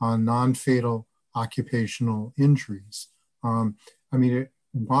on non-fatal occupational injuries. How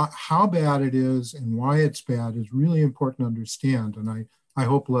bad it is and why it's bad is really important to understand. And I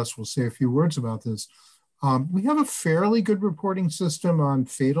hope Les will say a few words about this. We have a fairly good reporting system on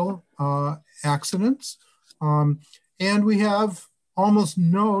fatal accidents. And we have almost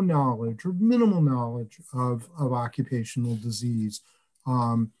no knowledge or minimal knowledge of occupational disease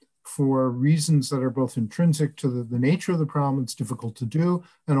for reasons that are both intrinsic to the nature of the problem, it's difficult to do,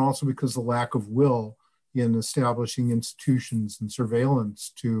 and also because of the lack of will in establishing institutions and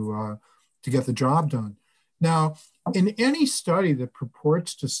surveillance to get the job done. Now, in any study that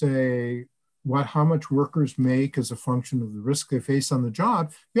purports to say how much workers make as a function of the risk they face on the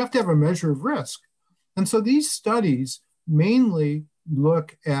job, you have to have a measure of risk. And so these studies mainly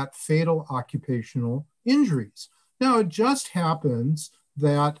look at fatal occupational injuries. Now, it just happens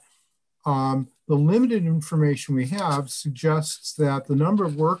that the limited information we have suggests that the number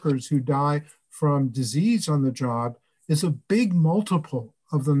of workers who die from disease on the job is a big multiple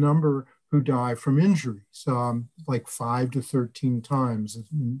of the number who die from injuries, like 5 to 13 times,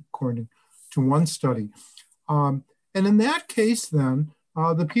 according to one study. And in that case, then,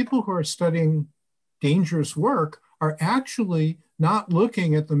 the people who are studying dangerous work are actually not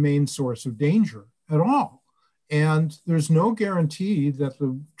looking at the main source of danger at all. And there's no guarantee that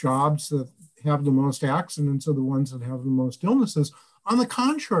the jobs that have the most accidents are the ones that have the most illnesses. On the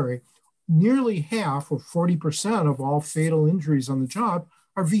contrary, nearly half or 40% of all fatal injuries on the job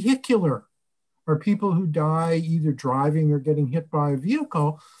are vehicular, are people who die either driving or getting hit by a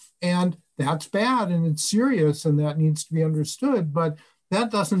vehicle. And that's bad and it's serious and that needs to be understood, but that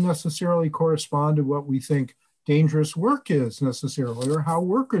doesn't necessarily correspond to what we think dangerous work is necessarily, or how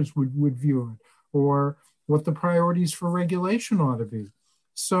workers would view it, or what the priorities for regulation ought to be.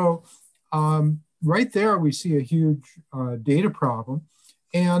 So right there, we see a huge data problem.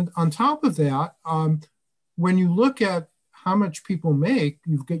 And on top of that, when you look at how much people make,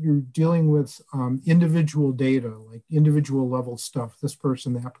 you're dealing with individual data, like individual level stuff, this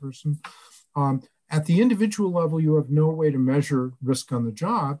person, that person. At the individual level, you have no way to measure risk on the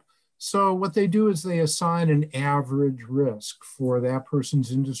job. So what they do is they assign an average risk for that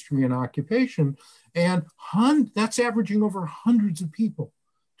person's industry and occupation. And that's averaging over hundreds of people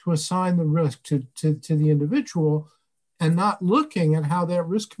to assign the risk to the individual, and not looking at how that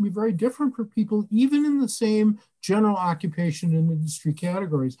risk can be very different for people, even in the same general occupation and industry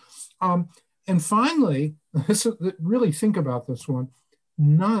categories. And finally, really think about this one,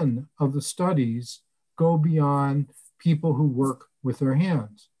 none of the studies go beyond people who work with their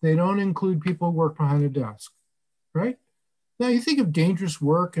hands. They don't include people who work behind a desk, right? Now you think of dangerous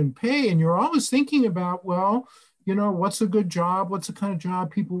work and pay, and you're always thinking about, well, what's a good job? What's the kind of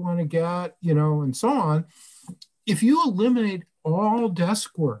job people want to get, and so on. If you eliminate all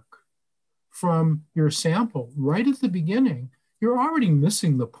desk work from your sample right at the beginning, you're already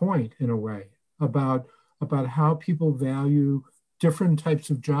missing the point in a way. about how people value different types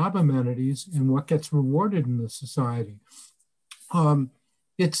of job amenities and what gets rewarded in the society.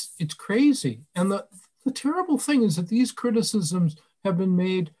 It's crazy. And the terrible thing is that these criticisms have been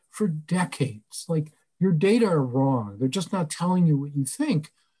made for decades. Like, your data are wrong. They're just not telling you what you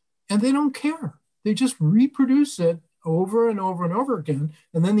think. And they don't care. They just reproduce it over and over and over again.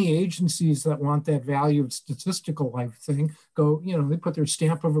 And then the agencies that want that valued statistical life thing go, they put their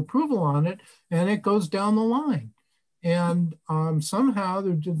stamp of approval on it, and it goes down the line. And somehow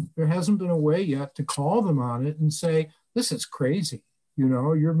there hasn't been a way yet to call them on it and say, this is crazy.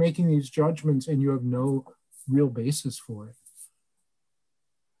 You're making these judgments and you have no real basis for it.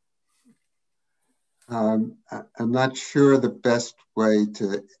 I'm not sure the best way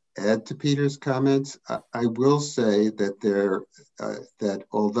to add to Peter's comments. I will say that that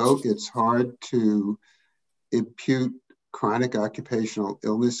although it's hard to impute chronic occupational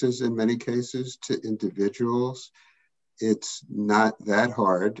illnesses in many cases to individuals, it's not that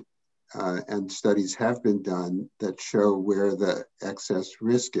hard. And studies have been done that show where the excess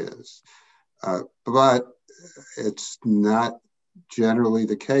risk is. But it's not generally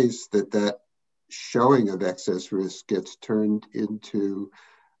the case that showing of excess risk gets turned into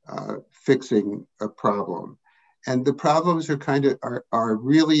fixing a problem. And the problems are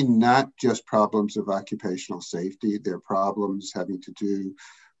really not just problems of occupational safety. They're problems having to do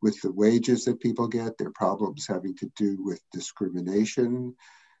with the wages that people get. They're problems having to do with discrimination.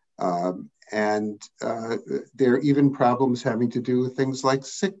 And there are even problems having to do with things like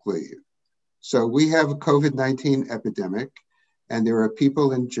sick leave. So we have a COVID-19 epidemic, and there are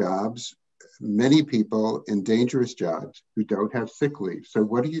people in jobs, many people in dangerous jobs who don't have sick leave. So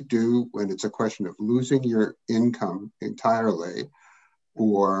what do you do when it's a question of losing your income entirely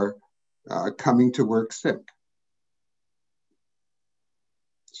or coming to work sick?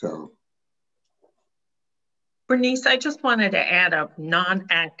 So. Bernice, I just wanted to add a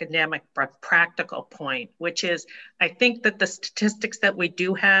non-academic but practical point, which is I think that the statistics that we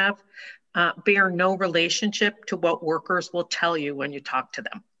do have bear no relationship to what workers will tell you when you talk to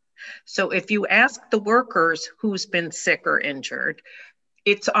them. So if you ask the workers who's been sick or injured,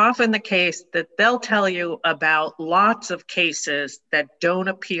 it's often the case that they'll tell you about lots of cases that don't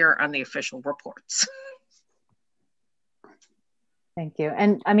appear on the official reports. Thank you.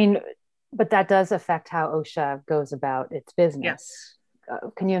 And I mean, but that does affect how OSHA goes about its business.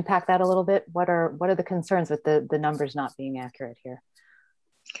 Yes. Can you unpack that a little bit? What are the concerns with the numbers not being accurate here?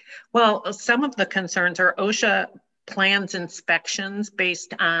 Well, some of the concerns are OSHA plans inspections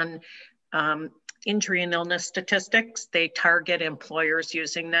based on injury and illness statistics. They target employers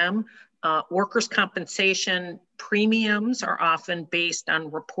using them. Workers' compensation premiums are often based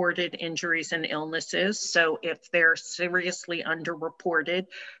on reported injuries and illnesses. So if they're seriously underreported,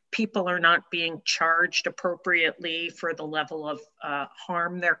 people are not being charged appropriately for the level of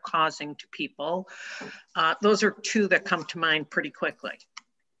harm they're causing to people. Those are two that come to mind pretty quickly.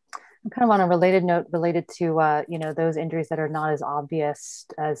 Kind of on a related note, related to those injuries that are not as obvious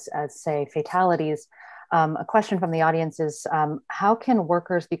as say fatalities. A question from the audience is, how can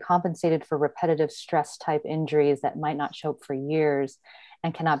workers be compensated for repetitive stress type injuries that might not show up for years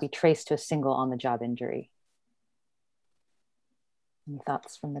and cannot be traced to a single on-the-job injury? Any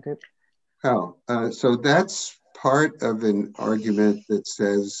thoughts from the group? Oh, so that's part of an argument that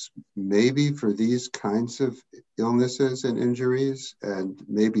says maybe for these kinds of illnesses and injuries, and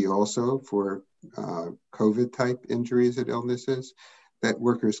maybe also for COVID type injuries and illnesses, that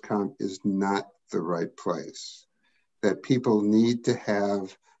workers' comp is not the right place. That people need to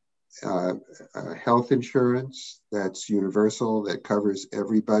have health insurance that's universal, that covers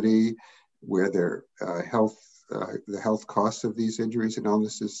everybody, where their the health costs of these injuries and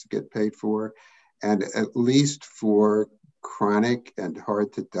illnesses get paid for, and at least for chronic and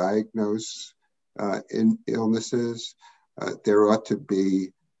hard to diagnose illnesses, there ought to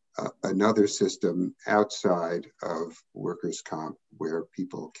be another system outside of workers' comp where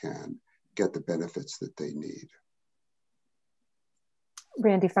people can get the benefits that they need.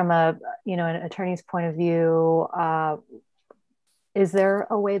 Randy, from an attorney's point of view, is there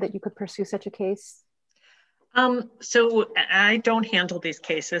a way that you could pursue such a case? So I don't handle these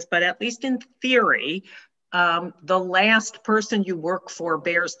cases, but at least in theory, the last person you work for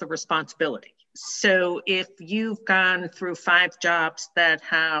bears the responsibility. So if you've gone through 5 jobs that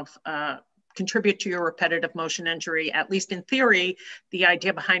have contribute to your repetitive motion injury, at least in theory, the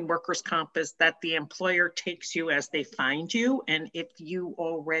idea behind workers' comp is that the employer takes you as they find you. And if you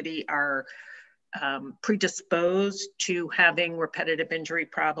already are predisposed to having repetitive injury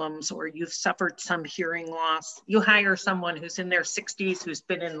problems, or you've suffered some hearing loss. You hire someone who's in their 60s, who's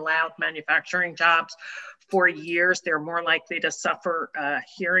been in loud manufacturing jobs for years, they're more likely to suffer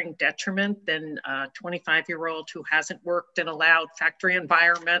hearing detriment than a 25-year-old who hasn't worked in a loud factory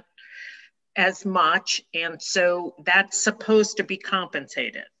environment as much. And so that's supposed to be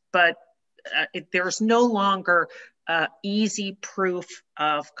compensated, but there's no longer easy proof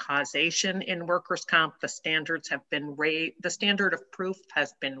of causation in workers' comp. The standards have been raised, the standard of proof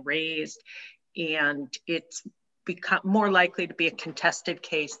has been raised, and it's become more likely to be a contested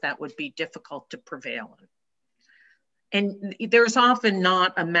case that would be difficult to prevail in. And there's often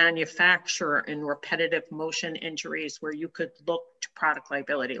not a manufacturer in repetitive motion injuries where you could look to product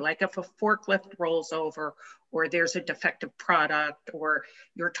liability. Like if a forklift rolls over, or there's a defective product, or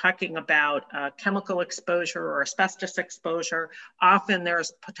you're talking about chemical exposure or asbestos exposure, often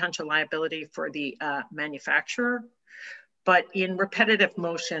there's potential liability for the manufacturer. But in repetitive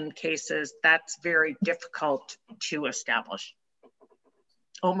motion cases, that's very difficult to establish.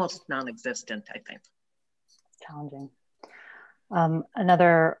 Almost non-existent, I think. Challenging.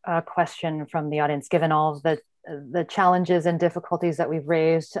 Another question from the audience, given all of the challenges and difficulties that we've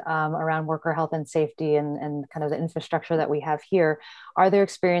raised around worker health and safety and kind of the infrastructure that we have here, are there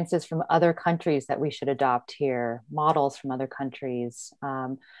experiences from other countries that we should adopt here, models from other countries?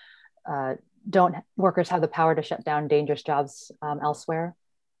 Don't workers have the power to shut down dangerous jobs elsewhere?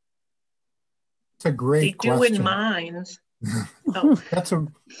 It's a great question. They do in mines. Oh.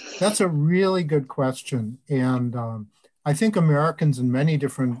 That's a really good question. And I think Americans in many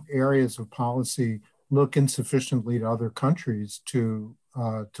different areas of policy look insufficiently to other countries to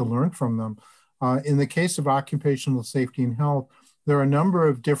learn from them. In the case of occupational safety and health, there are a number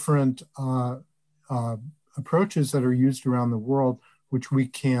of different approaches that are used around the world, which we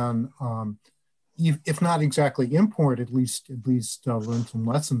can, if not exactly import, at least learn some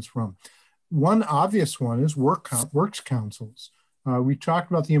lessons from. One obvious one is works councils. We talked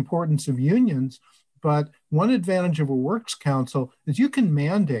about the importance of unions, but one advantage of a works council is you can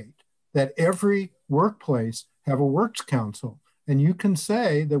mandate that every workplace have a works council. And you can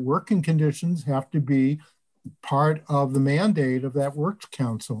say that working conditions have to be part of the mandate of that works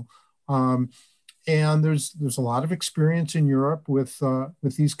council. And there's a lot of experience in Europe with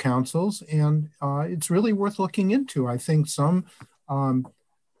these councils, and it's really worth looking into. I think some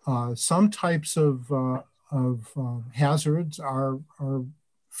types of hazards are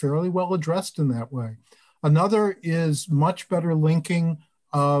fairly well addressed in that way. Another is much better linking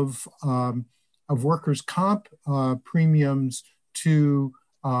of workers' comp premiums to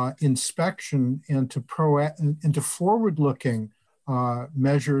inspection and to forward-looking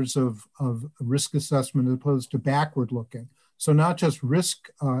measures of risk assessment as opposed to backward-looking. So not just risk,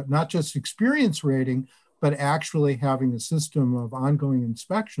 not just experience rating, but actually having a system of ongoing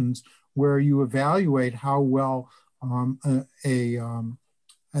inspections where you evaluate how well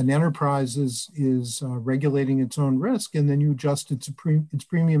an enterprise is regulating its own risk, and then you adjust its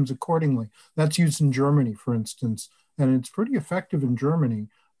premiums accordingly. That's used in Germany, for instance, and it's pretty effective in Germany.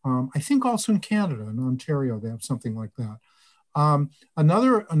 I think also in Canada and Ontario, they have something like that.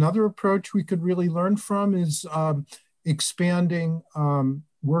 Another approach we could really learn from is expanding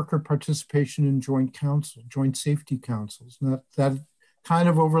worker participation in joint safety councils. That kind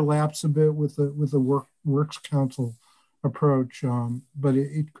of overlaps a bit with the works council approach, but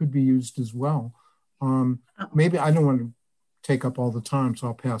it could be used as well. Maybe I don't want to take up all the time, so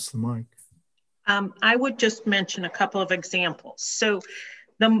I'll pass the mic. I would just mention a couple of examples. So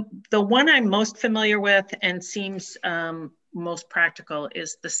the one I'm most familiar with and seems most practical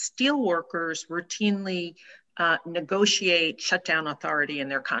is the steel workers routinely negotiate shutdown authority in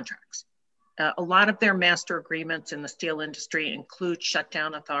their contracts. A lot of their master agreements in the steel industry include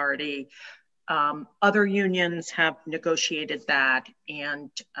shutdown authority. Other unions have negotiated that,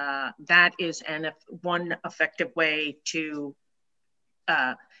 and that is one effective way to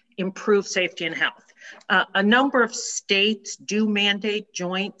improve safety and health. A number of states do mandate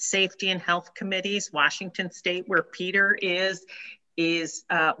joint safety and health committees. Washington State, where Peter is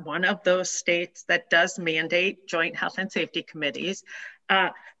one of those states that does mandate joint health and safety committees.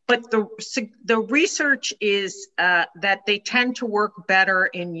 But the research is that they tend to work better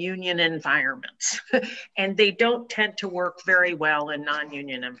in union environments, and they don't tend to work very well in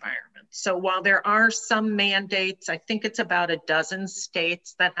non-union environments. So while there are some mandates, I think it's about a dozen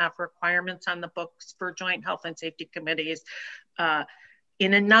states that have requirements on the books for joint health and safety committees.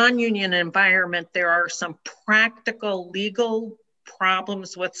 In a non-union environment, there are some practical legal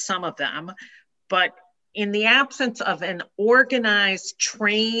problems with some of them, but in the absence of an organized,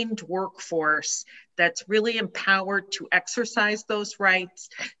 trained workforce that's really empowered to exercise those rights,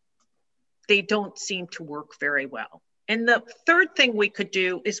 they don't seem to work very well. And the third thing we could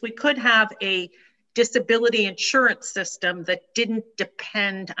do is we could have a disability insurance system that didn't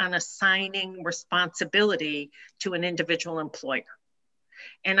depend on assigning responsibility to an individual employer.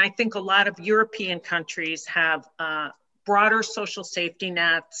 And I think a lot of European countries have broader social safety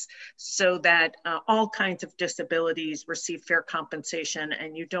nets so that all kinds of disabilities receive fair compensation,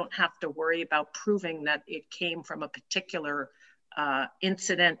 and you don't have to worry about proving that it came from a particular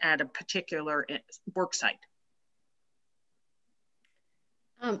incident at a particular work site.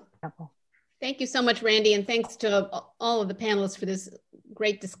 Thank you so much, Randy, and thanks to all of the panelists for this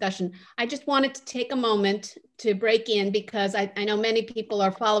great discussion. I just wanted to take a moment to break in because I know many people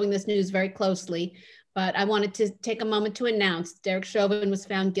are following this news very closely, but I wanted to take a moment to announce Derek Chauvin was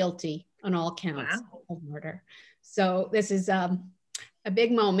found guilty on all counts of murder. So this is a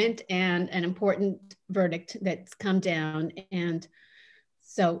big moment and an important verdict that's come down. And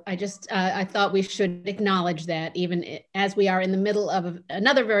so I thought we should acknowledge that even as we are in the middle of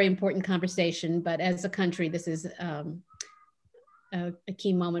another very important conversation, but as a country, this is a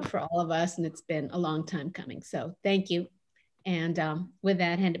key moment for all of us, and it's been a long time coming. So thank you. And with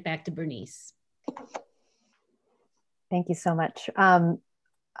that, hand it back to Bernice. Thank you so much.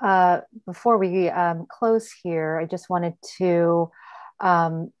 Before we close here, I just wanted to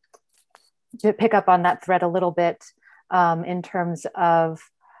pick up on that thread a little bit. In terms of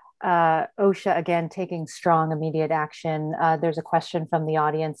OSHA, again, taking strong immediate action. There's a question from the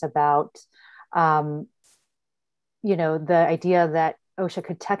audience about, the idea that OSHA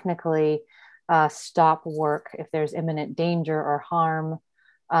could technically stop work if there's imminent danger or harm.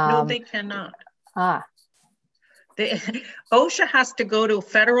 No, they cannot. OSHA has to go to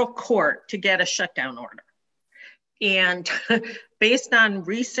federal court to get a shutdown order. And based on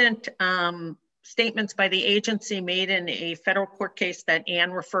recent statements by the agency made in a federal court case that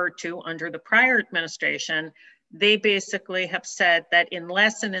Ann referred to under the prior administration, they basically have said that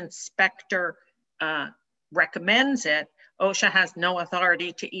unless an inspector recommends it, OSHA has no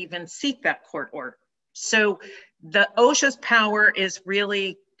authority to even seek that court order. So the OSHA's power is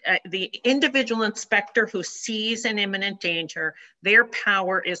really the individual inspector who sees an imminent danger. Their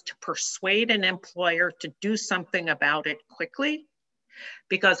power is to persuade an employer to do something about it quickly,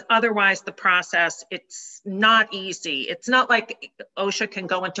 because otherwise the process, it's not easy. It's not like OSHA can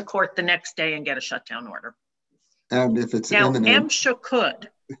go into court the next day and get a shutdown order. And if it's now, imminent. MSHA could,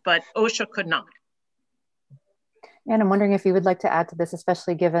 but OSHA could not. And I'm wondering if you would like to add to this,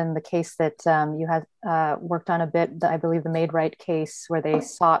 especially given the case that you had worked on a bit, I believe the Maid-Right case, where they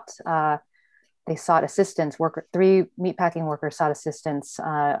sought assistance. 3 meatpacking workers sought assistance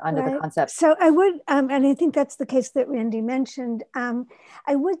under the concept. So I would, and I think that's the case that Randy mentioned.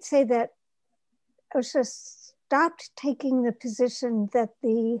 I would say that OSHA stopped taking the position that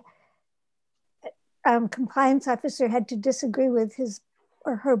the compliance officer had to disagree with his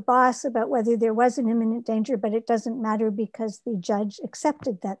or her boss about whether there was an imminent danger, but it doesn't matter because the judge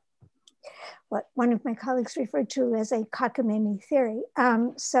accepted that, what one of my colleagues referred to as a cockamamie theory.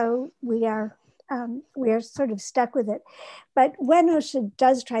 So we are sort of stuck with it. But when OSHA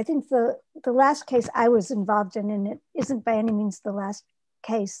does try, I think the last case I was involved in, and it isn't by any means the last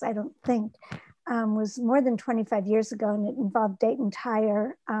case, I don't think, was more than 25 years ago, and it involved Dayton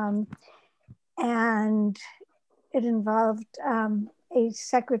Tire. And it involved a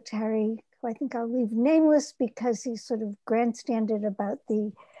secretary who I think I'll leave nameless because he sort of grandstanded about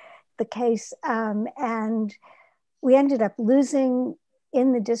the case. And we ended up losing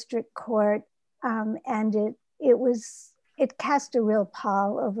in the district court. And it cast a real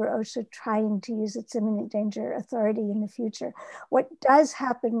pall over OSHA trying to use its imminent danger authority in the future. What does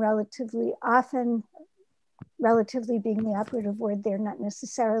happen relatively often, relatively being the operative word there, not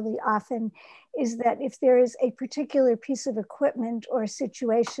necessarily often, is that if there is a particular piece of equipment or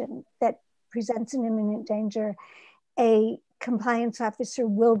situation that presents an imminent danger, a compliance officer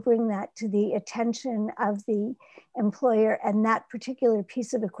will bring that to the attention of the employer, and that particular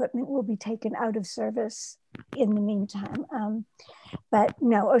piece of equipment will be taken out of service in the meantime. But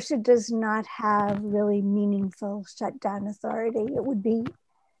no, OSHA does not have really meaningful shutdown authority. It would be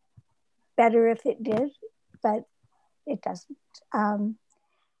better if it did, but it doesn't.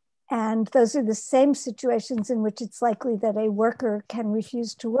 And those are the same situations in which it's likely that a worker can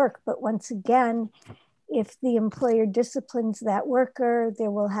refuse to work. But once again, if the employer disciplines that worker,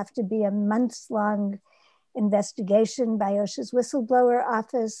 there will have to be a months-long investigation by OSHA's whistleblower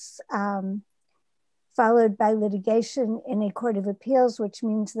office. followed by litigation in a court of appeals, which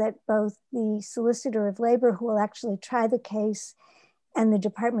means that both the Solicitor of Labor, who will actually try the case, and the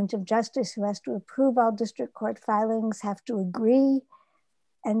Department of Justice, who has to approve all district court filings, have to agree.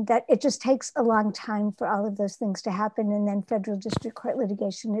 And that it just takes a long time for all of those things to happen. And then federal district court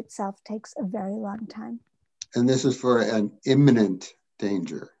litigation itself takes a very long time. And this is for an imminent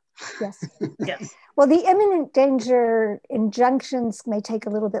danger. Yes. Yes. Well, the imminent danger injunctions may take a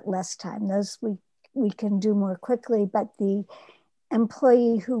little bit less time. Those we can do more quickly, but the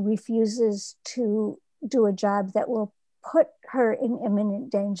employee who refuses to do a job that will put her in imminent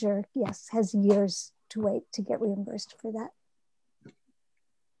danger, yes, has years to wait to get reimbursed for that.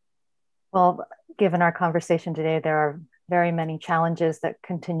 Well, given our conversation today, there are very many challenges that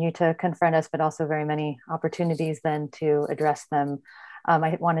continue to confront us, but also very many opportunities then to address them.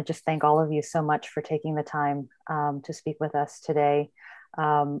 I want to just thank all of you so much for taking the time to speak with us today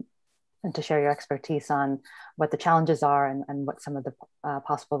and to share your expertise on what the challenges are and what some of the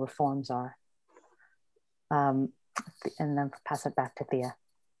possible reforms are. And then pass it back to Thea.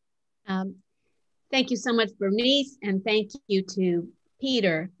 Thank you so much, Bernice, and thank you to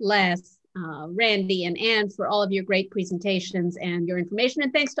Peter, Les, Randy, and Anne for all of your great presentations and your information.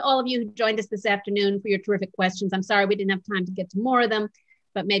 And thanks to all of you who joined us this afternoon for your terrific questions. I'm sorry we didn't have time to get to more of them,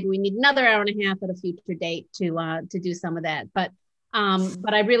 but maybe we need another hour and a half at a future date to do some of that. But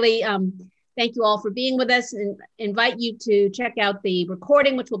I really thank you all for being with us and invite you to check out the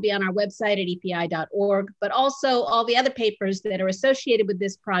recording, which will be on our website at epi.org, but also all the other papers that are associated with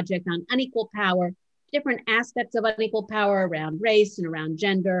this project on unequal power, different aspects of unequal power around race and around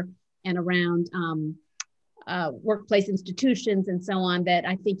gender and around workplace institutions and so on that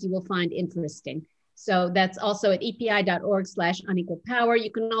I think you will find interesting. So that's also at epi.org/unequal power.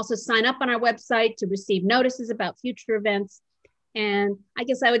 You can also sign up on our website to receive notices about future events. And I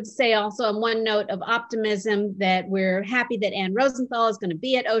guess I would say also on one note of optimism that we're happy that Anne Rosenthal is going to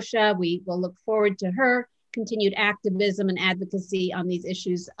be at OSHA. We will look forward to her continued activism and advocacy on these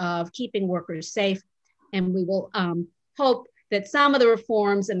issues of keeping workers safe. And we will hope that some of the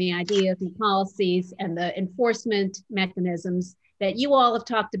reforms and the ideas and policies and the enforcement mechanisms that you all have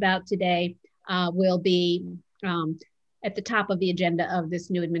talked about today will be at the top of the agenda of this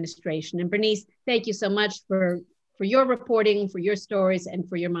new administration. And Bernice, thank you so much for your reporting, for your stories, and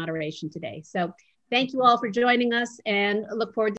for your moderation today. So thank you all for joining us and look forward to